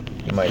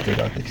 You might take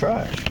out the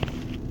trash.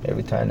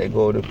 Every time they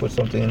go to put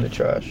something in the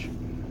trash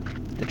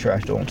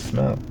don't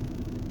smell.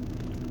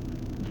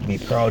 Be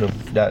proud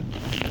of that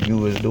you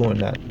was doing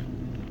that.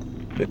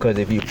 Because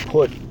if you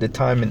put the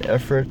time and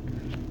effort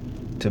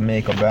to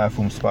make a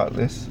bathroom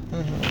spotless,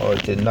 or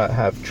to not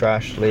have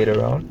trash laid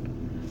around,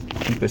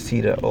 people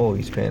see that, oh,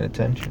 he's paying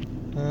attention.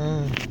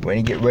 When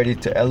you get ready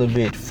to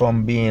elevate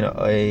from being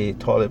a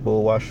toilet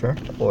bowl washer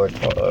or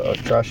a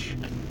trash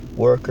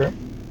worker,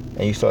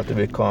 and you start to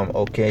become,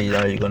 okay,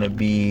 now you're going to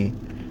be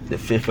the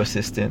 5th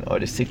assistant or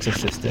the 6th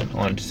assistant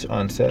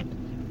on set,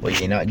 but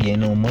you're not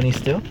getting no money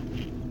still,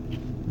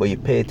 but you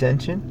pay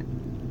attention,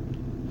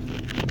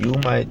 you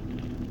might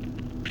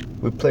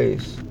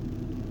replace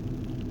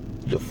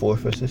the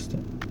 4th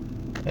assistant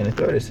and the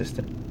 3rd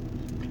assistant.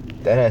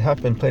 That had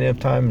happened plenty of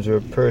times where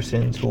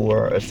persons who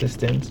are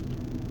assistants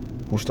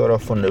who start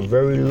off from the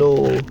very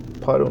low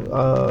part of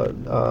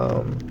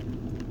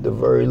the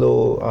very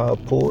low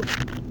pool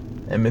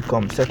and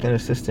become second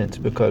assistants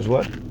because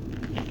what?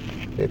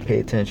 They pay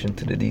attention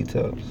to the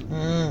details.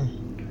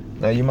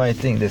 Now you might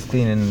think this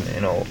cleaning,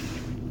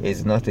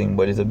 is nothing,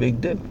 but it's a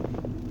big deal.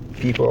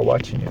 People are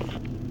watching you.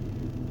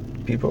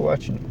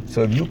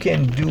 So if you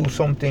can do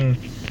something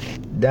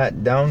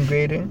that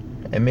downgrading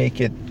and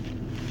make it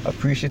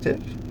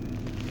appreciative,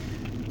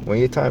 when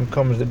your time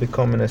comes to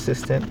become an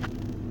assistant,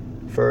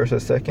 first or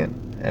second,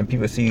 and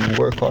people see you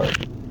work hard,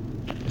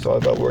 it's all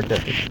about work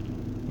ethic.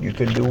 You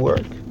can do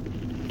work.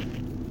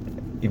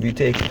 If you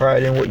take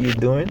pride in what you're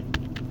doing,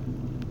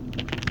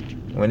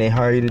 when they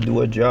hire you to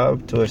do a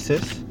job to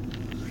assist,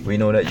 we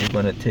know that you're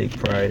going to take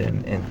pride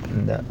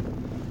in that.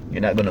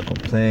 You're not going to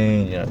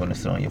complain. You're not going to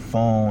sit on your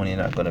phone. You're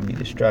not going to be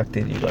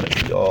distracted. You're going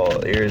to be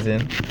all ears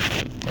in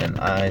and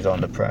eyes on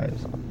the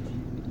prize.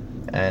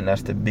 And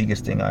that's the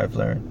biggest thing I've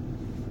learned.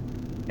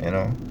 It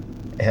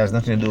has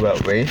nothing to do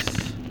about race,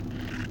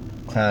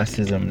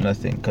 classism,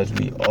 nothing, because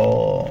we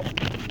all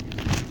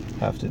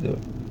have to do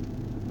it.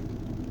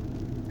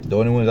 The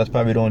only ones that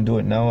probably don't do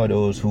it now are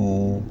those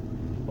who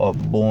are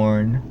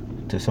born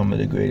to some of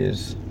the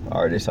greatest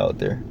artists out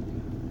there,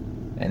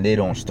 and they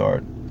don't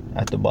start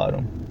at the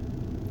bottom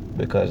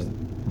because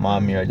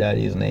mommy or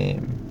daddy's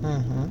name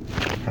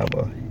have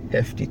a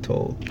hefty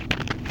toll.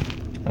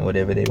 And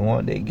whatever they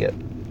want, they get.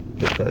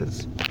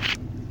 Because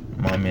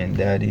mommy and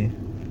daddy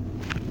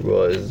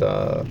was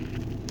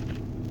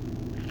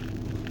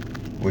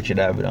Richard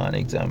Avedon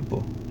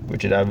example.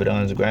 Richard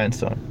Avedon's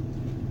grandson.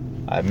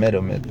 I met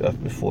him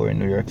before in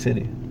New York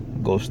City,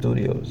 Ghost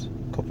Studios,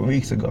 a couple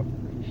weeks ago.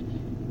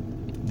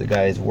 The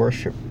guy is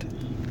worshipped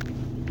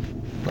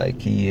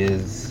like he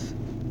is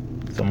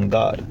some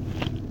god,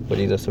 but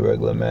he's just a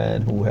regular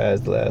man who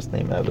has the last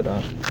name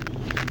Avedon.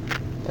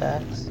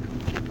 Facts.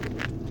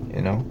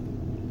 You know?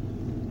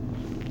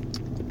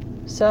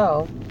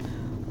 So,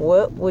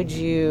 what would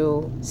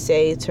you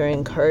say to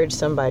encourage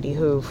somebody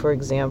who, for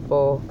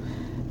example,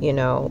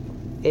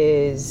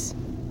 is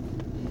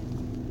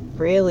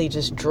really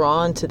just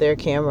drawn to their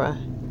camera,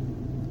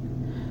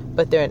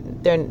 but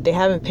they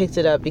haven't picked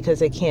it up because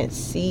they can't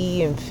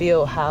see and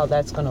feel how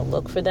that's going to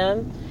look for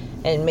them,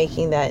 and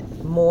making that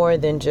more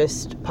than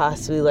just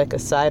possibly like a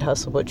side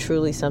hustle, but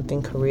truly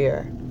something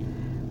career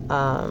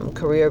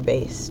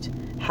based.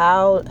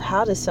 How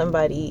does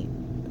somebody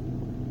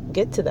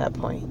get to that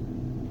point?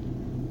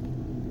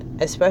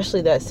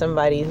 Especially that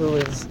somebody who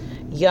is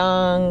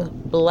young,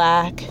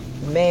 black,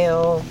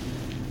 male,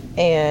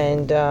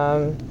 and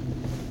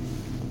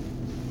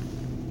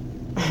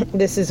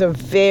this is a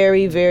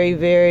very, very,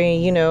 very,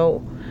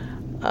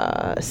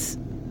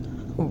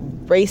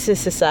 racist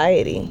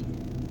society.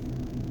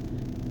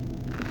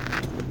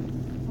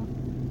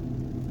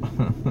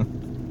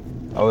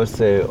 I would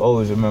say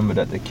always remember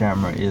that the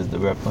camera is the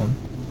weapon.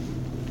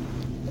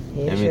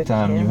 Every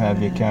time you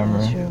have your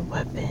camera, your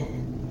weapon.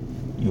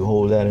 You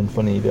hold that in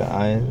front of your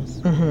eyes,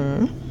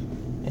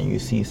 Mm-hmm. and you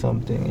see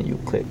something, and you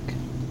click,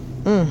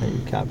 and you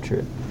capture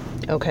it.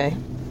 Okay.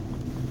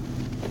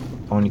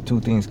 Only two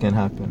things can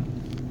happen.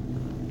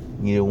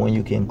 Either one,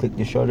 you can click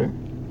the shutter,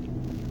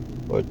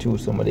 or two,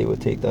 somebody will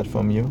take that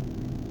from you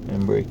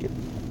and break it.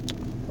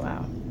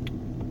 Wow.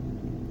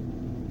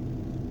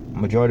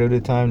 Majority of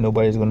the time,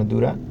 nobody's going to do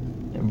that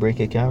and break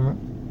a camera,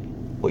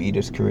 but you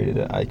just created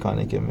an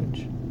iconic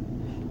image.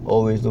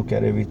 Always look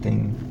at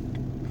everything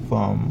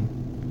from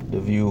the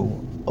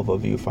view of a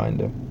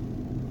viewfinder.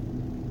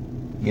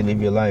 You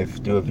live your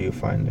life through a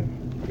viewfinder.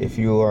 If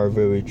you are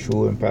very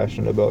true and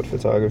passionate about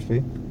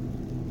photography,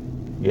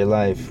 your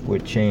life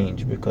would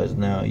change because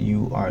now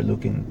you are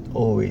looking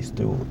always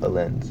through a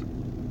lens.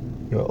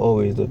 You're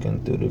always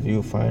looking through the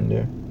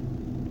viewfinder,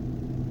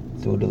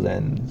 through the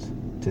lens,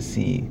 to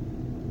see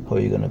how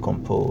you're going to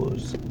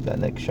compose that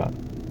next shot.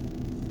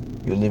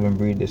 You live and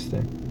breathe this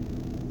thing.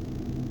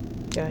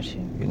 Gotcha.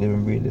 You live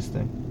and breathe this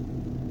thing.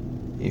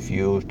 If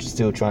you're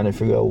still trying to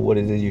figure out what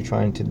it is you're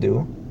trying to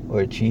do or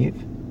achieve,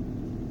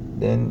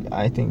 then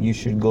I think you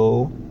should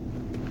go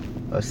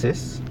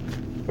apprentice,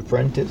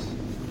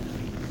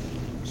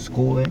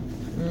 schooling.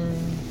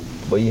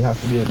 But you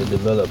have to be able to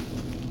develop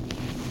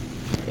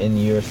in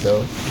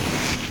yourself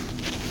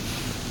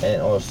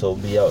and also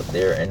be out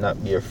there and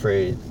not be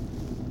afraid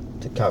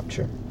to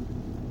capture.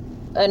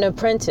 An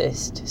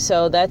apprentice.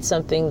 So that's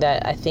something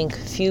that I think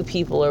few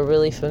people are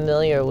really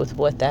familiar with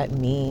what that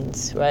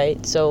means,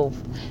 right? So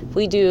if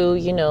we do,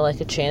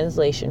 like a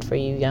translation for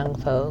you young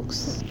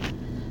folks,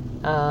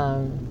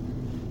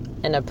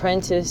 an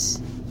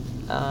apprentice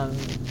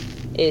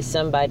is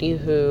somebody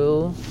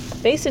who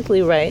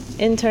basically, right,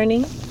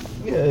 interning?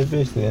 Yeah, it's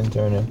basically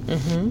interning.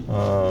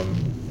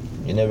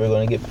 You're never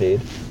going to get paid.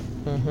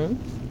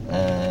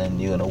 And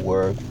you're going to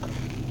work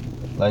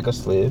like a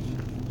slave,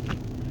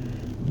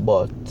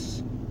 but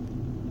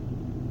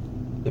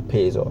it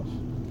pays off.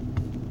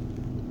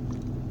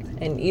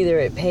 And either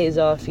it pays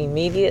off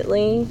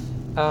immediately,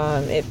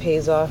 it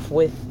pays off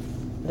with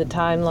the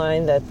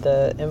timeline that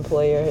the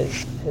employer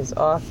has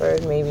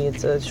offered. Maybe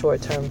it's a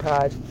short-term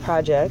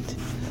project,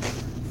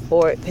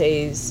 or it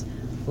pays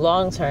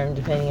long-term,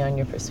 depending on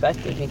your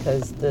perspective,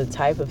 because the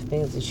type of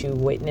things that you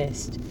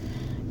witnessed,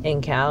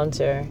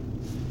 encounter,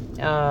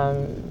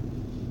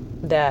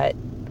 that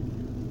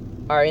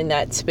are in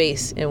that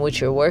space in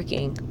which you're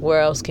working,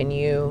 where else can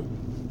you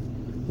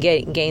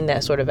gain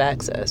that sort of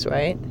access,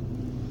 right?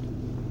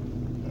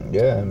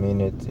 Yeah, I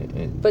mean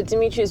it. But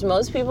Demetrius,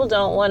 most people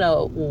don't want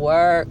to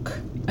work.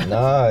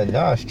 Nah,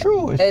 it's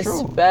true.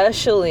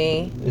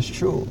 Especially, it's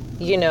true.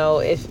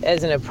 If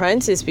as an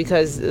apprentice,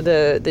 because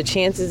the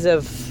chances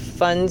of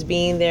funds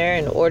being there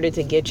in order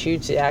to get you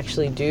to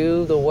actually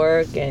do the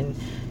work and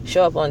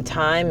show up on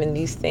time, and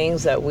these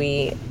things that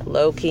we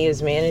low-key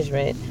as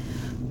management,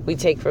 we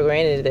take for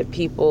granted that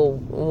people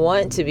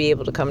want to be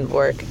able to come to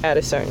work at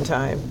a certain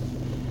time.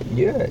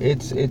 Yeah,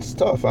 it's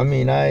tough. I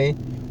mean,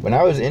 when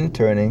I was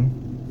interning,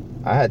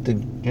 I had to,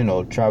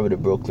 travel to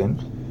Brooklyn.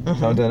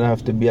 Sometimes I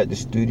have to be at the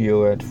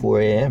studio at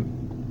 4 a.m.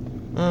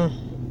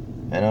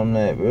 And I'm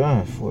like,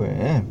 4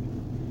 a.m.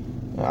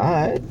 All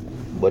right,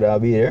 but I'll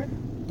be there.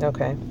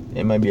 Okay.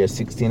 It might be a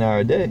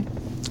 16-hour day.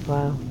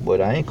 Wow. But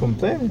I ain't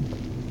complaining.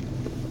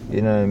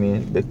 You know what I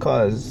mean?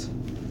 Because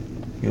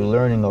you're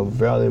learning a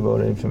valuable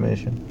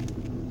information.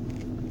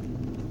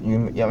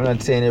 I'm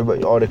not saying you're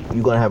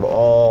gonna have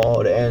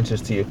all the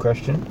answers to your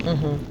question,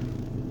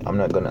 I'm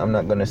not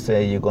gonna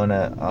say you're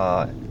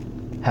gonna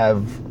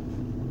have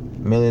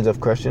millions of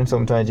questions.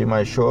 Sometimes you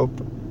might show up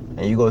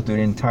and you go through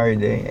the entire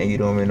day and you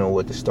don't even know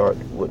what to start.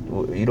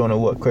 You don't know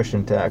what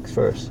question to ask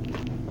first.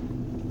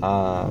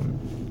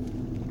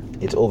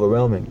 It's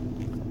overwhelming,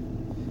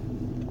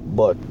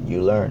 but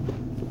you learn.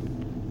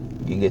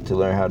 You get to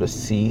learn how to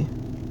see.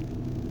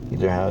 You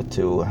learn how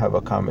to have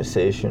a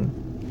conversation.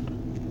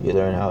 You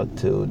learn how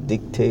to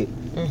dictate.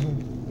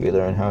 Mm-hmm. You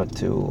learn how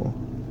to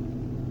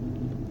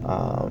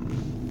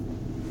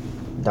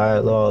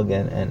dialogue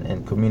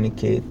and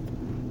communicate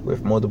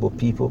with multiple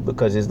people,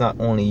 because it's not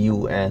only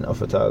you and a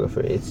photographer,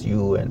 it's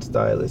you and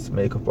stylists,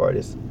 makeup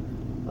artists,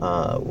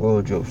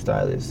 wardrobe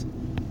stylists,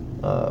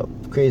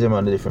 crazy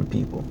amount of different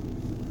people.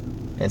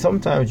 And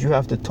sometimes you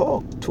have to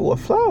talk to a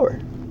flower.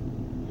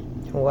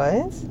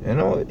 What? You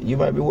know, you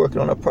might be working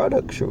on a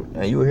product shoot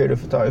and you hear the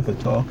photographer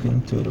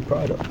talking to the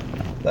product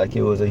like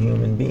it was a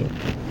human being.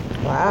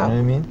 Wow. You know what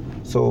I mean?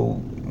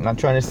 So, I'm not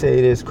trying to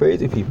say there's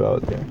crazy people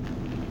out there,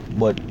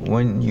 but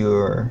when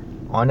you're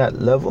on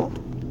that level,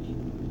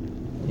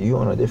 you're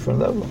on a different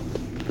level.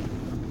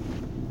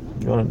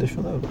 You're on a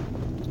different level.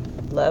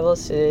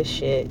 Levels to this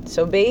shit.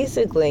 So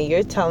basically,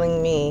 you're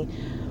telling me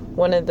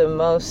one of the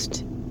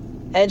most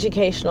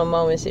educational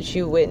moments that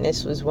you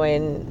witnessed was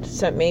when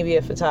maybe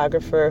a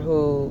photographer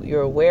who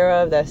you're aware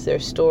of, that's their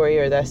story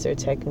or that's their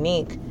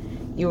technique,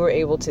 you were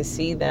able to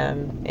see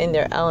them in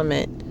their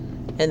element,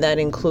 and that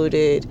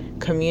included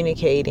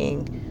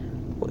communicating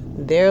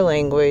their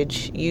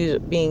language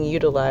being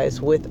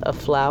utilized with a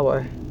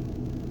flower.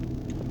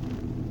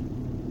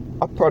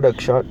 A product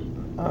shot,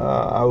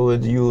 I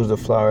would use the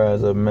flower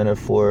as a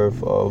metaphor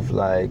of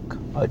like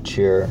a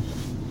chair,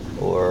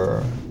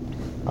 or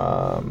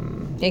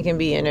it can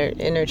be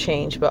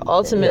interchanged, but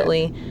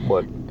ultimately, yeah,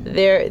 but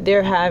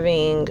they're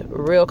having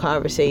real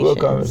conversations. Real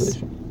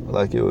conversation,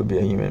 like it would be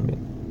a human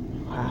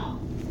being. Wow.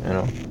 You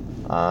know,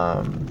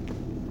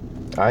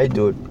 I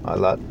do it a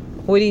lot.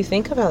 What do you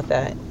think about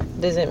that?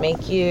 Does it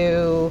make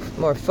you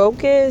more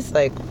focused?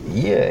 Like,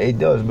 yeah, it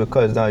does,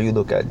 because now you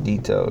look at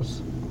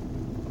details.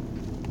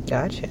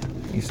 Gotcha.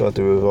 You start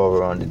to revolve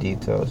around the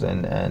details,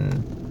 and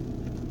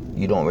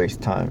you don't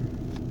waste time.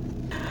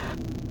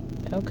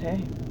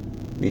 Okay.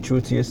 Be true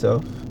to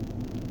yourself.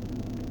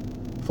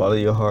 Follow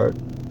your heart.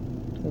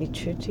 Be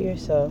true to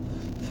yourself.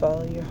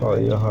 Follow your heart. Follow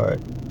your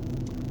heart.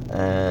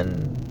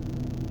 And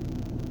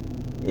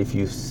if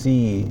you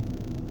see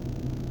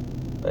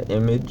an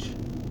image,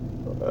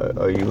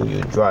 or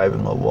you're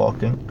driving or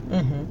walking,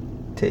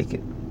 Mm-hmm. take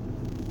it.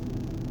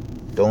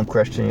 Don't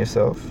question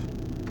yourself.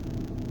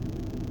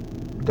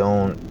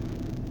 Don't,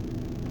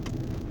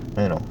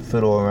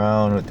 fiddle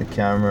around with the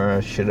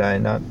camera. Should I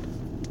not?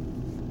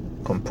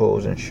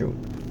 Compose and shoot.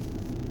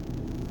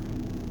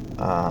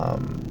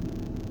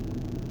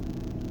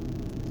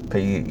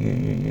 Cause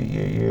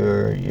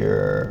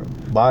your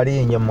body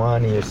and your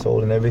mind and your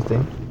soul and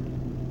everything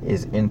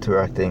is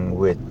interacting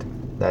with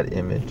that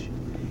image.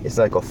 It's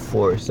like a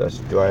force that's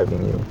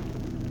driving you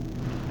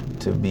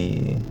to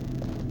be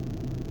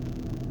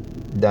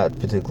that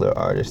particular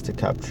artist, to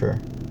capture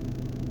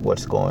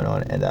what's going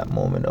on at that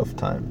moment of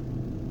time.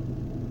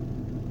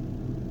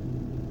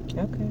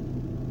 Okay.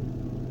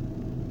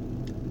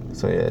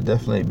 So yeah,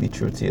 definitely be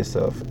true to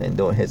yourself and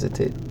don't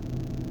hesitate.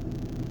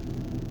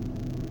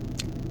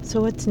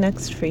 So what's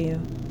next for you?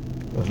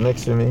 What's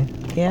next for me?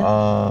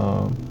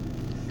 Yeah.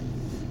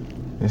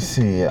 Let's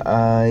see.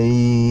 I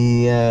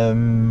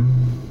am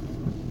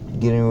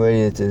getting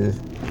ready to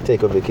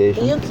take a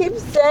vacation. You keep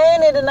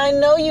saying it, and I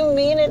know you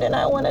mean it, and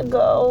I want to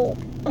go.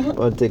 I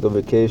want to take a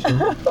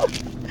vacation.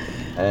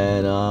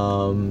 And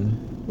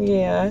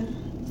yeah.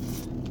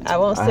 I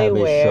won't say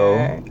where.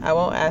 Show. I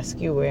won't ask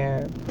you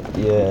where.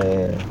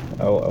 Yeah,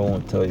 I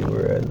won't tell you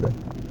where either.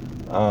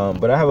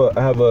 But I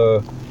have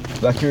a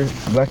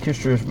Black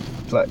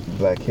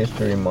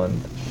History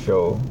Month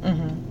show,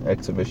 Mm-hmm.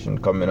 exhibition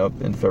coming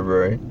up in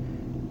February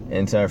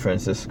in San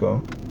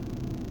Francisco.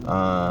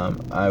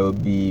 I will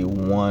be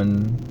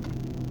one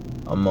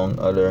among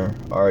other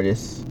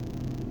artists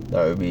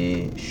that will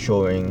be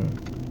showing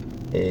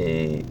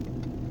a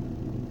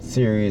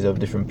series of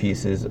different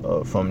pieces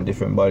from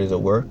different bodies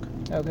of work.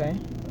 Okay.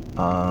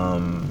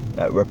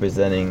 That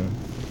representing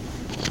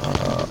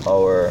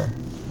our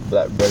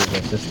Black brothers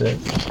and sisters.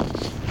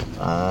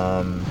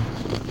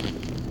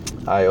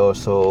 I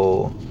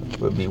also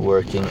will be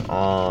working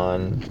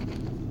on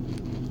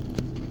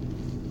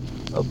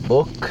a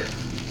book.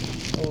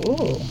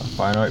 Ooh. A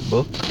fine art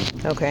book.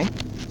 Okay.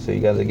 So you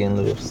guys are getting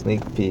a little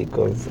sneak peek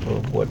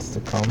of what's to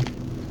come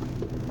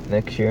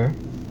next year.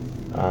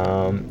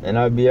 And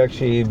I'll be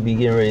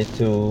getting ready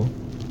to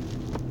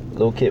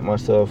locate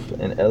myself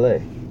in LA.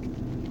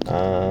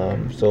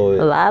 So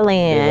La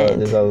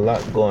Land. There's a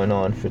lot going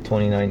on for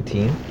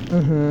 2019.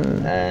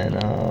 Mm-hmm.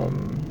 And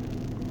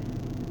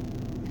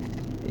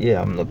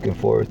yeah, I'm looking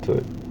forward to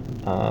it.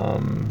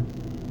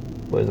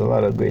 But there's a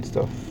lot of great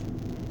stuff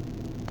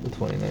for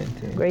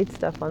 2019. Great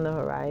stuff on the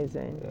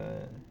horizon.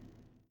 Yeah.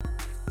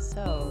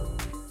 So,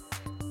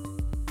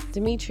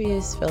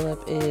 Demetrius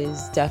Phillip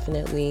is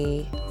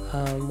definitely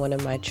one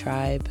of my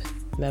tribe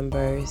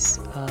members,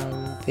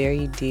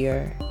 very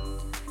dear,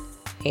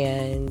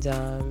 and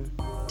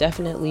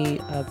definitely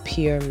a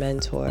peer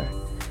mentor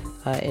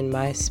in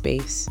my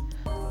space.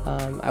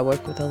 I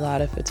work with a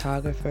lot of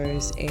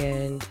photographers,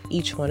 and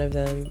each one of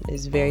them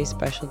is very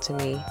special to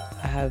me.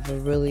 I have a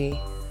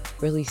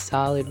really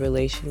solid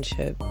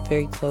relationship,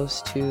 very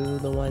close to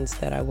the ones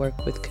that I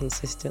work with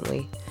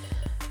consistently.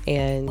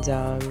 And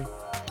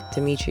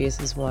Demetrius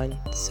is one.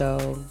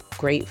 So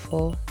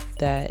grateful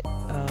that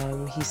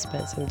he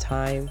spent some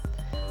time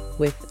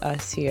with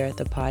us here at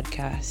the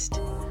podcast.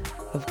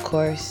 Of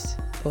course,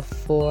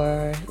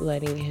 before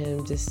letting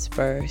him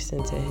disperse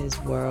into his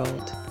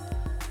world,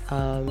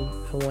 I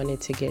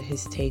wanted to get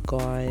his take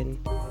on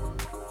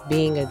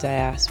being a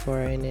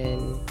diasporan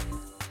and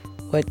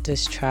what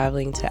does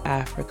traveling to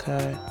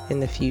Africa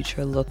in the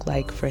future look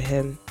like for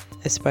him,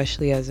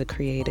 especially as a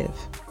creative.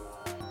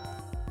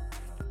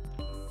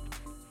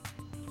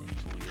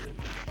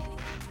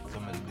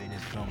 Some of the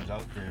greatest films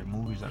out there,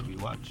 movies that we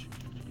watch,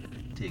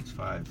 it takes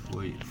 4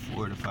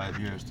 to 5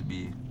 years to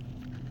be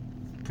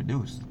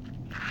produced,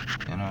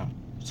 you know.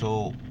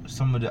 So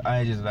some of the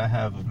ideas that I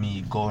have of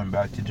me going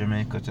back to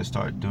Jamaica to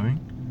start doing,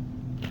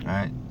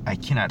 right, I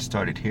cannot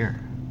start it here.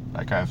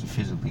 Like, I have to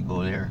physically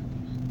go there,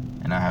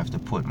 and I have to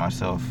put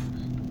myself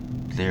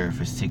there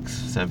for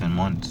 6-7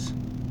 months,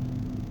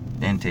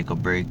 then take a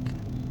break,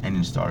 and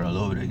then start all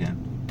over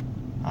again.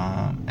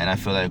 And I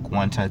feel like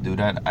once I do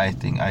that, I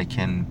think I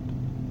can,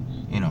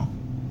 you know,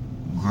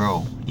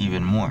 grow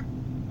even more,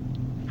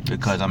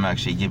 because I'm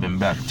actually giving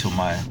back to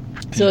my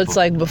people. So it's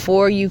like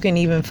before you can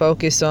even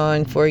focus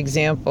on, for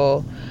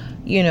example,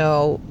 you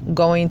know,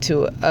 going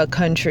to a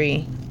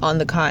country on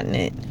the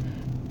continent,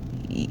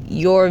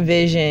 your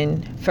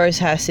vision first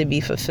has to be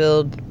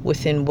fulfilled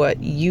within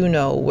what you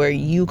know, where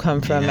you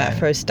come from at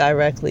first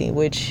directly,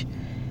 which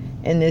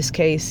in this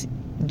case,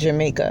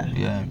 Jamaica.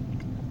 Yeah.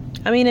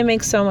 I mean, it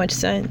makes so much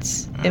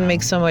sense. It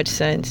makes so much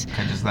sense.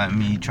 Just like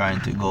me trying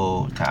to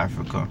go to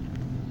Africa,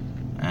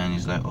 and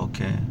it's like,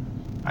 okay,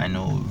 I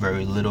know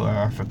very little of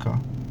Africa,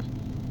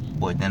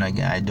 but then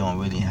again, I don't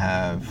really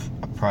have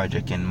a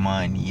project in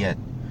mind yet,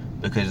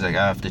 because like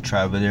I have to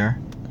travel there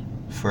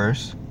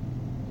first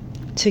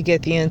to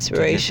get the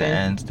inspiration.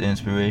 And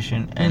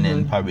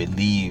then probably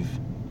leave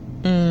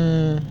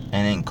and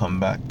then come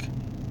back,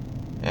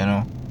 you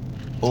know.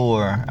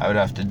 Or I would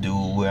have to do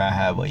where I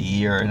have a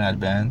year in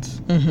advance,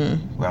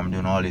 where I'm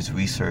doing all this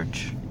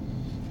research.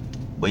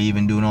 But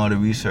even doing all the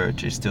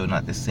research is still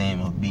not the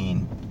same of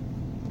being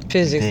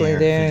physically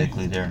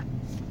there,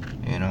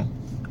 you know.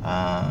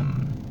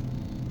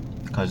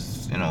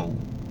 Because, you know,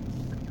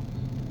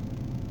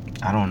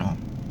 I don't know.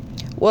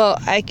 Well,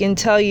 I can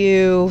tell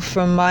you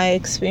from my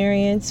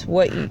experience,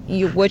 what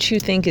you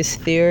think is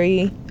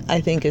theory,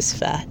 I think is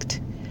fact.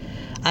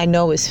 I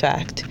know is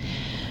fact.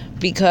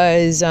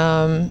 Because,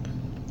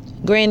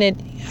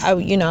 granted, I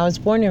was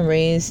born and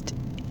raised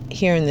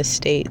here in the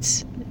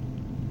States.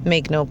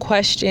 Make no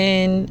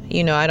question,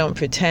 you know, I don't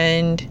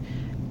pretend.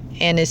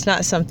 And it's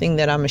not something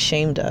that I'm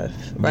ashamed of,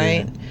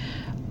 right?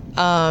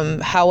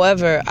 Yeah.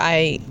 However,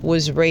 I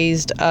was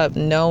raised up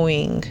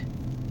knowing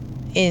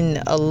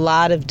in a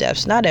lot of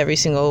depths, not every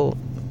single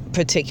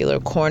particular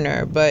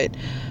corner, but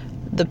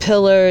the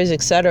pillars,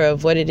 etc.,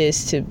 of what it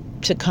is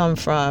to come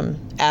from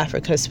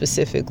Africa,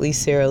 specifically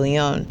Sierra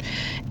Leone.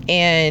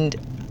 And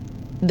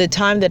the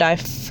time that I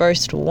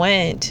first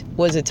went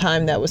was a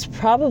time that was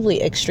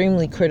probably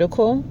extremely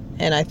critical,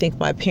 and I think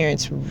my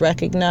parents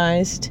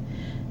recognized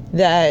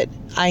that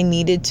I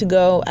needed to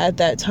go at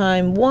that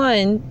time.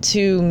 One,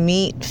 to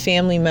meet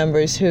family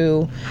members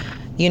who,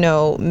 you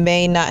know,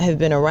 may not have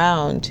been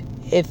around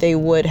if they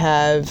would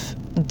have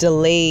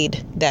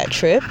delayed that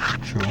trip.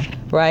 True.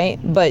 Right?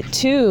 But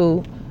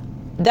two,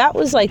 that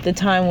was like the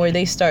time where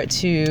they start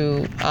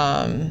to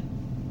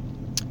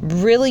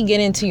really get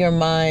into your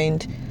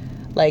mind,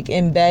 like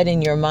embed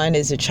in your mind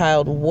as a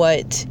child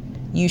what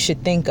you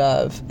should think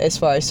of as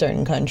far as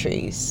certain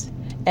countries.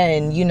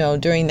 And, you know,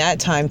 during that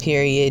time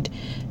period,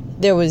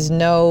 there was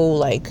no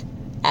like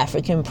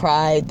African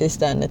pride, this,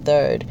 that, and the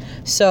third.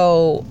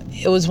 So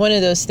it was one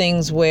of those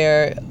things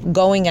where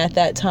going at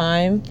that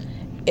time,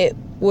 it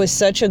was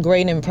such a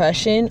great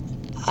impression.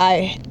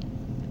 I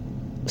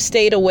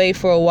stayed away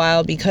for a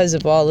while because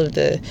of all of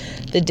the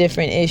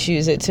different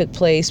issues that took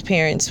place.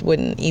 Parents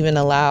wouldn't even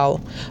allow,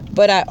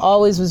 but I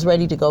always was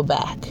ready to go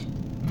back.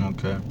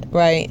 Okay.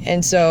 Right.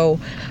 And so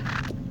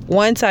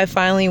once I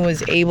finally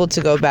was able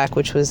to go back,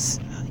 which was,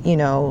 you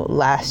know,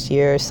 last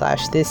year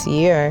 / this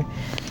year,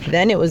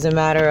 then it was a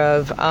matter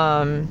of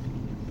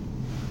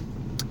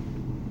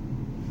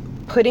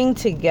putting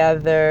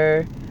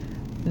together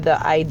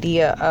the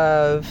idea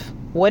of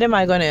what am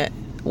I gonna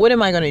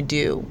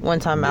do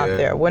once I'm out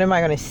there? What am I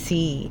gonna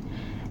see?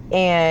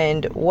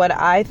 And what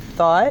I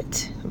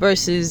thought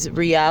versus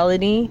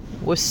reality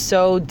was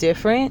so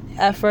different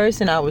at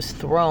first, and I was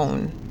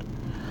thrown.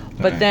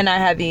 But then I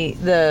had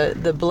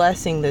the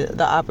blessing,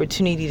 the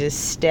opportunity to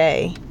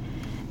stay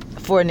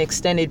for an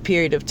extended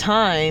period of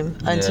time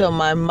until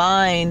my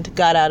mind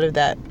got out of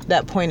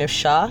that point of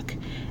shock.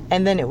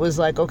 And then it was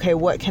like, okay,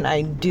 what can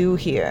I do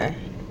here?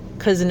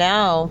 Because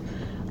now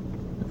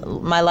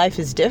my life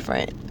is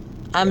different.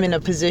 I'm in a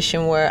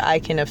position where I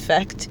can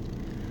affect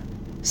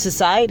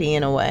society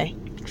in a way.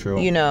 True.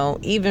 You know,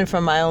 even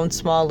from my own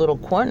small little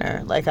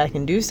corner, like I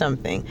can do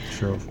something.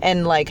 True.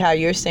 And like how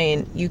you're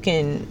saying, you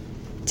can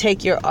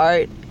take your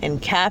art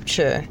and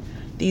capture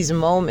these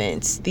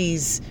moments,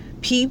 these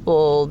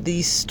people,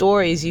 these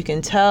stories you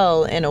can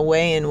tell in a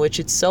way in which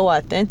it's so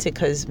authentic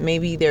because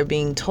maybe they're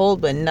being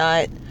told, but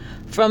not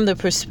from the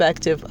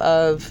perspective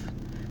of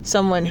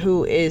someone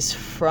who is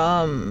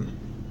from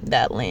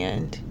that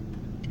land.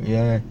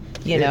 Yeah.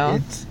 You know?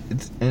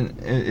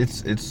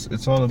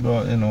 It's all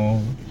about, you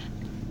know,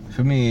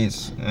 for me,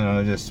 it's, you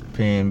know, just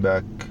paying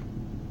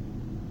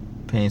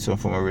some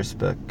form of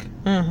respect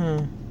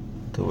to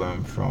where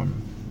I'm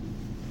from,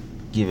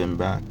 giving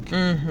back.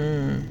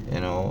 You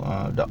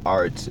know, the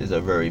arts is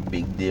a very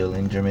big deal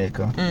in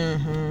Jamaica.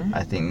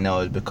 I think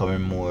now it's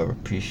becoming more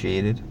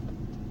appreciated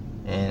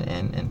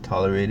and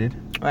tolerated.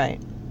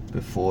 Right.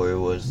 Before it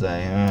was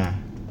like,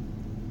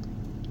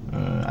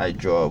 I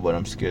draw, but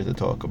I'm scared to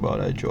talk about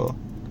I draw.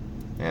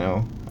 You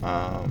know?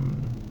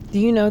 Do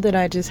you know that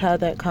I just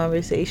had that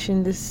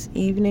conversation this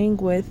evening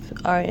with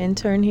our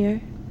intern here?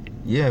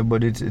 Yeah,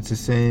 but it's the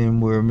same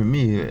where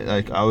me.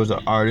 Like, I was an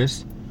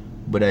artist,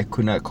 but I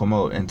could not come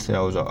out and say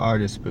I was an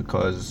artist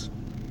because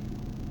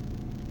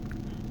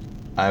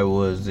I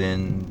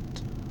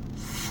wasn't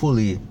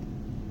fully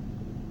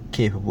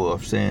capable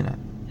of saying that.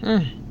 You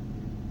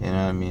know what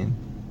I mean?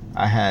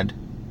 I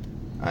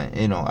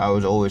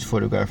was always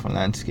photographing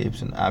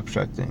landscapes and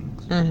abstract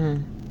things,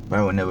 but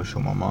I would never show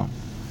my mom.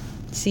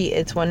 See,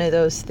 it's one of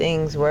those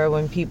things where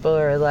when people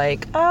are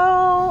like,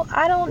 oh,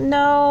 I don't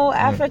know,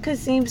 Africa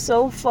seems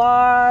so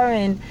far,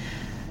 and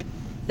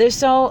there's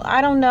so, I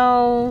don't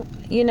know,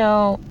 you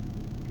know,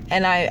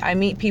 and I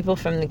meet people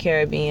from the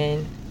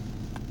Caribbean,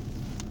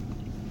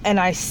 and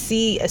I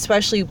see,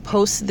 especially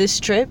post this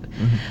trip,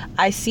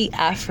 I see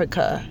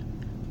Africa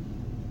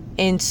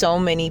in so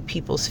many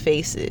people's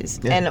faces.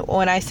 Yeah. And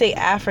when I say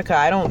Africa,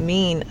 I don't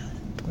mean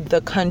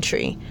the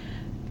country.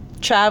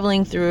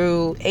 Traveling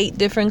through 8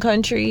 different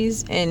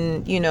countries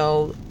and, you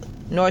know,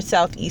 north,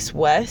 south, east,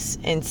 west,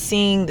 and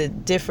seeing the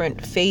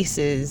different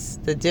faces,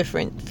 the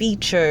different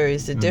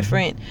features, the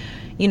different,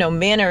 you know,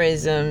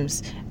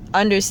 mannerisms,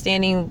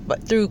 understanding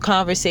through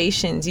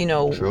conversations, you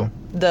know,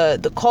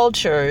 the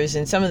cultures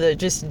and some of the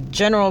just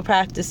general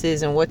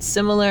practices and what's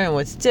similar and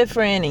what's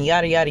different and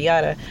yada, yada,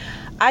 yada.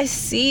 I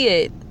see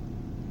it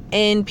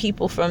in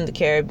people from the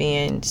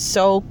Caribbean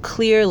so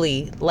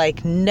clearly,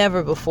 like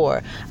never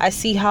before. I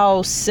see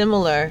how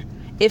similar,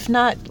 if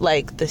not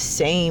like the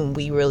same,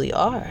 we really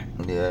are.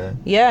 Yeah.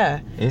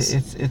 Yeah.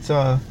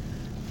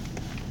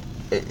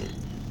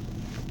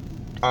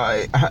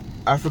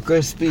 Africa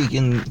is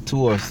speaking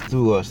to us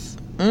through us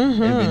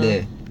every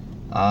day.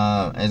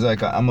 It's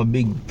like I'm a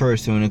big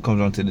person when it comes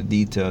down to the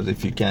details.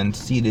 If you can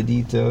see the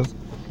details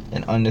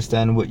and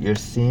understand what you're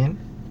seeing,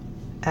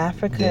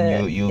 Africa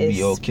then you'll is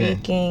be okay.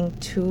 Speaking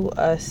to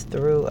us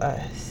through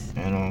us.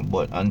 You know,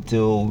 but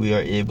until we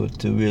are able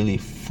to really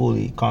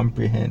fully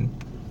comprehend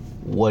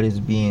what is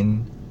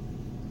being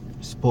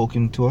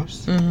spoken to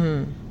us,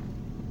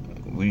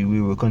 we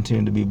will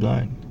continue to be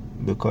blind,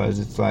 because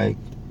it's like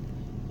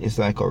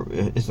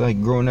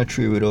growing a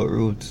tree without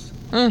roots.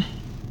 How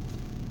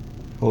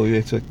do you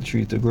expect the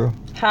tree to grow?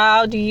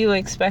 How do you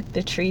expect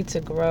the tree to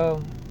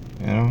grow?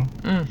 You know.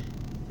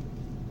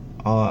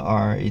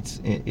 Or it's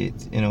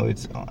you know,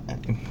 it's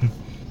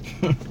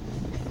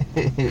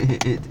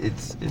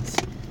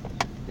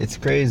it's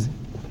crazy.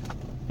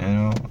 You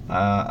know,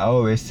 I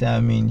always say, I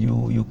mean,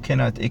 you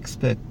cannot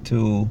expect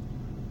to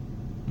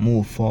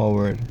move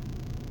forward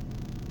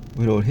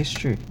without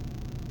history.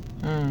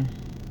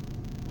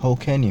 How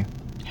can you?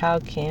 How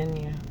can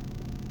you?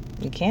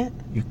 You can't.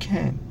 You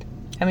can't.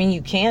 I mean,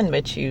 you can,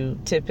 but you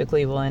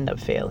typically will end up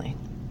failing.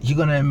 You're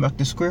gonna end back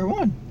to square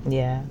one.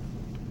 Yeah.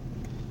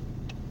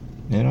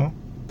 You know?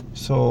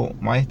 So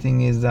my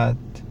thing is that,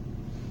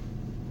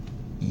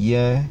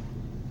 yeah,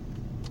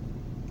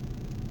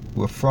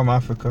 we're from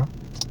Africa.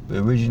 We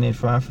originate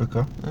from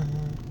Africa.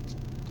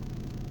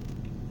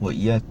 But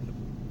yet,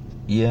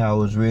 yeah, I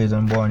was raised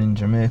and born in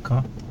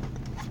Jamaica.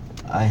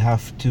 I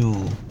have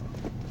to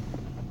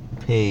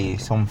pay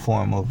some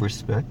form of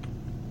respect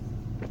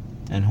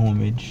and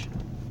homage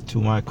to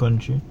my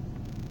country.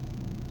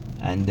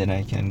 And then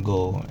I can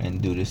go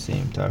and do the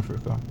same to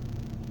Africa.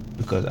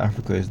 Because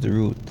Africa is the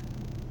root.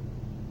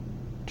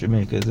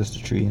 Jamaica is just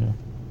a tree, you know.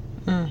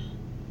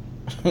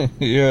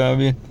 You know what I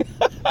mean?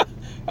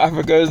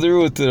 Africa is the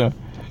root, you know.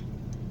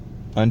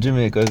 And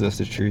Jamaica is just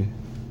a tree.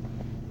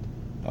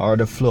 Or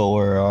the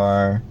flower,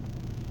 or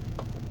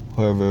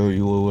however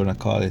you want to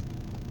call it.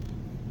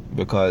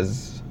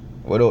 Because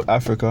without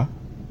Africa,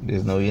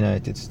 there's no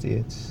United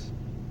States.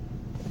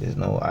 There's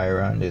no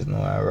Iran, there's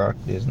no Iraq,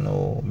 there's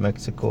no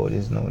Mexico,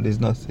 there's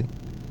nothing.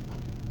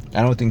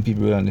 I don't think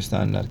people will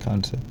understand that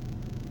concept.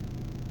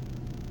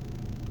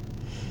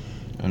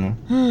 You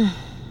know?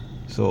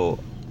 So,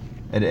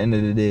 at the end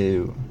of the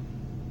day,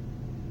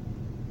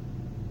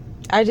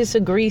 I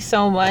disagree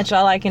so much.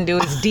 All I can do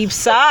is deep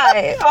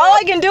sigh. All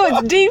I can do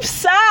is deep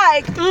sigh.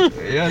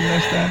 you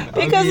understand?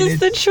 Because it's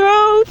the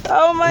truth.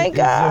 Oh my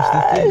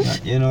gosh. It's just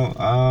the thing, you know,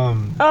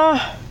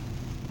 Oh,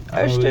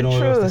 I it's don't the know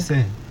what else to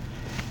truth.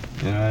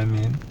 say. You know what I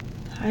mean?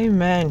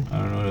 Amen. I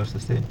don't know what else to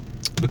say.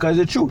 Because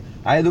the truth,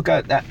 I look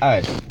at that.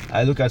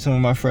 I look at some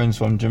of my friends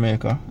from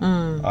Jamaica,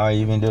 or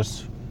even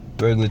just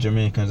regular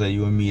Jamaicans that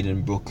you will meet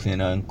in Brooklyn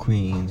and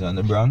Queens and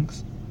the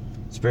Bronx,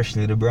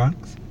 especially the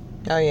Bronx.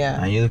 Oh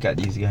yeah. And you look at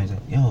these guys like,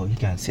 yo, you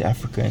can't see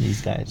Africa in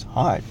these guys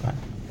hard, man,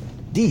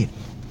 deep.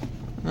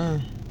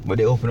 But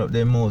they open up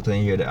their mouth and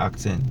you hear the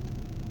accent.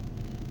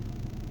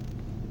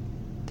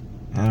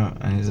 You know,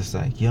 and it's just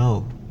like,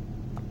 yo,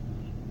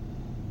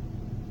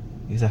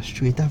 he's a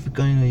straight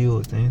African, you know,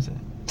 youth. And he's like,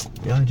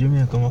 yo,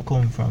 Jamaica, where I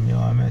come from, yo.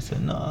 And I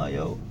said, nah,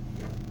 yo,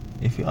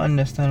 if you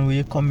understand where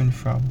you're coming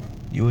from,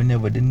 you will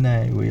never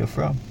deny where you're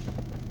from.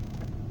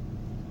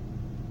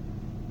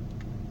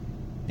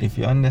 If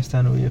you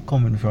understand where you're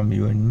coming from,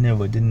 you will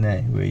never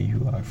deny where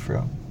you are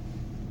from.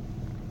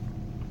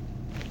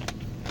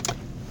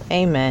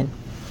 Amen.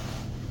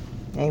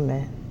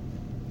 Amen.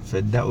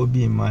 So that would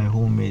be my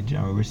homage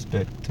and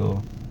respect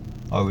to,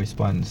 or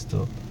response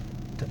to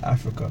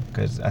Africa.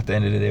 Because at the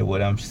end of the day,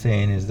 what I'm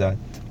saying is that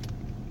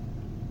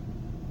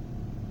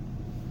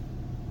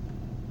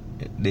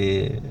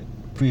the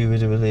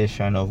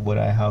pre-visualization of what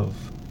I have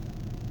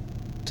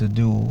to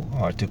do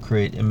or to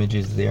create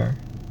images there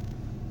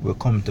will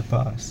come to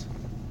pass.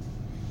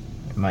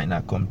 It might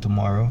not come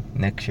tomorrow,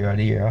 next year or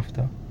the year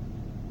after,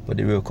 but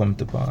it will come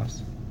to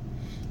pass.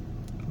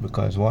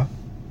 Because what?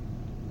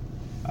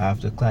 I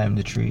have to climb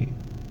the tree.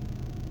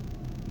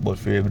 But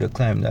for you able to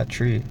climb that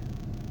tree,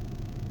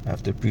 I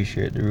have to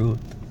appreciate the root.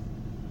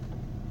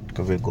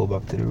 Because we go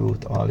back to the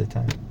root all the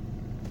time.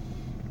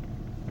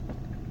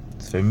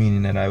 So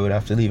meaning that I would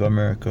have to leave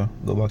America,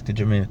 go back to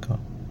Jamaica,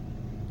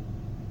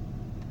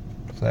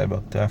 fly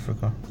back to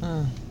Africa.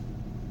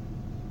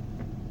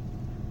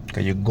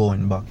 Because you're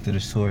going back to the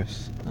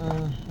source.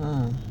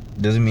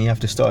 Doesn't mean you have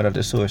to start at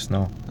the source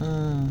now.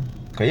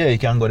 Because yeah, you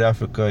can go to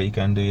Africa, you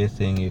can do your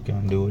thing, you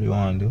can do what you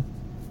want to do.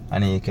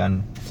 And then you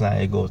can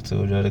fly, go to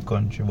the other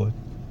country. But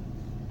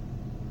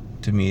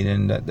to me,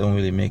 then that don't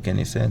really make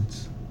any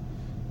sense.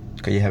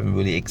 Because you haven't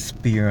really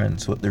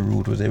experienced what the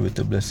root was able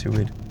to bless you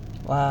with.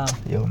 Wow.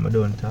 Yo, I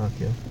don't talk,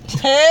 yo.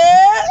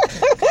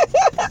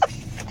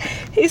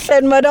 He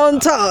said, "Ma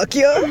don't talk,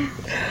 yo.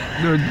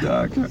 Don't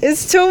talk.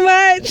 It's too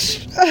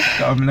much."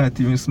 I'm not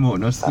even smoke,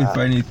 no slip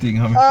or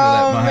anything. I'm feel Oh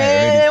like my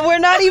man, we're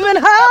not even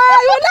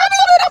high.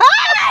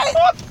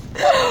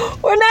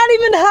 We're not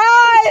even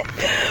high.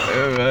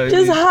 Alright.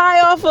 Just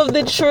high off of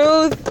the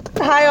truth,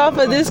 high off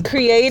of this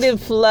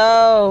creative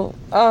flow.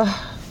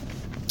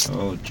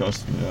 Oh,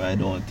 trust me, I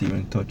don't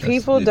even touch.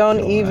 People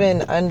don't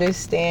even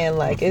understand.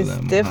 Like, it's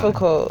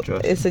difficult.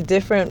 Trust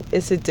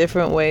It's a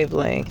different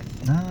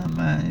wavelength. Nah,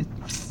 man.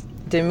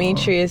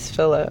 Demetrius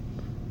Phillip,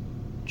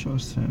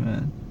 Trust me,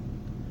 man.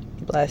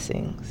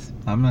 blessings.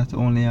 I'm not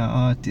only an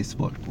artist,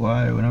 but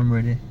why? When I'm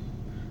ready,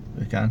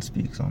 we can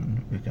speak some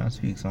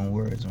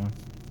words, man.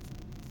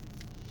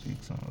 Speak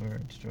some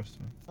words. Trust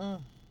me.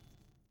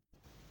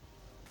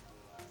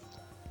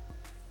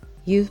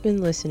 You've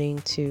been listening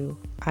to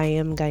I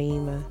Am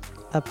Gaima,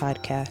 a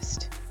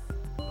podcast.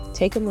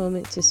 Take a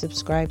moment to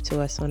subscribe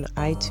to us on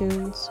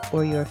iTunes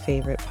or your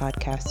favorite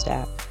podcast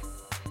app.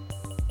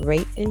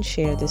 Rate and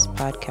share this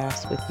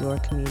podcast with your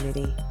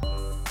community.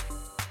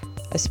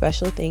 A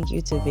special thank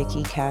you to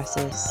Vicky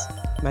Cassis,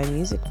 my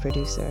music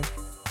producer.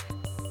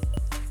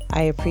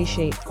 I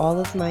appreciate all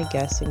of my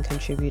guests and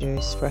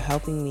contributors for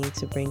helping me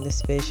to bring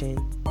this vision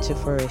to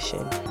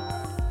fruition.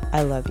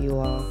 I love you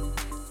all.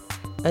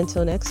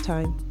 Until next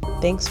time,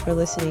 thanks for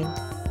listening.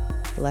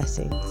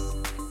 Blessings.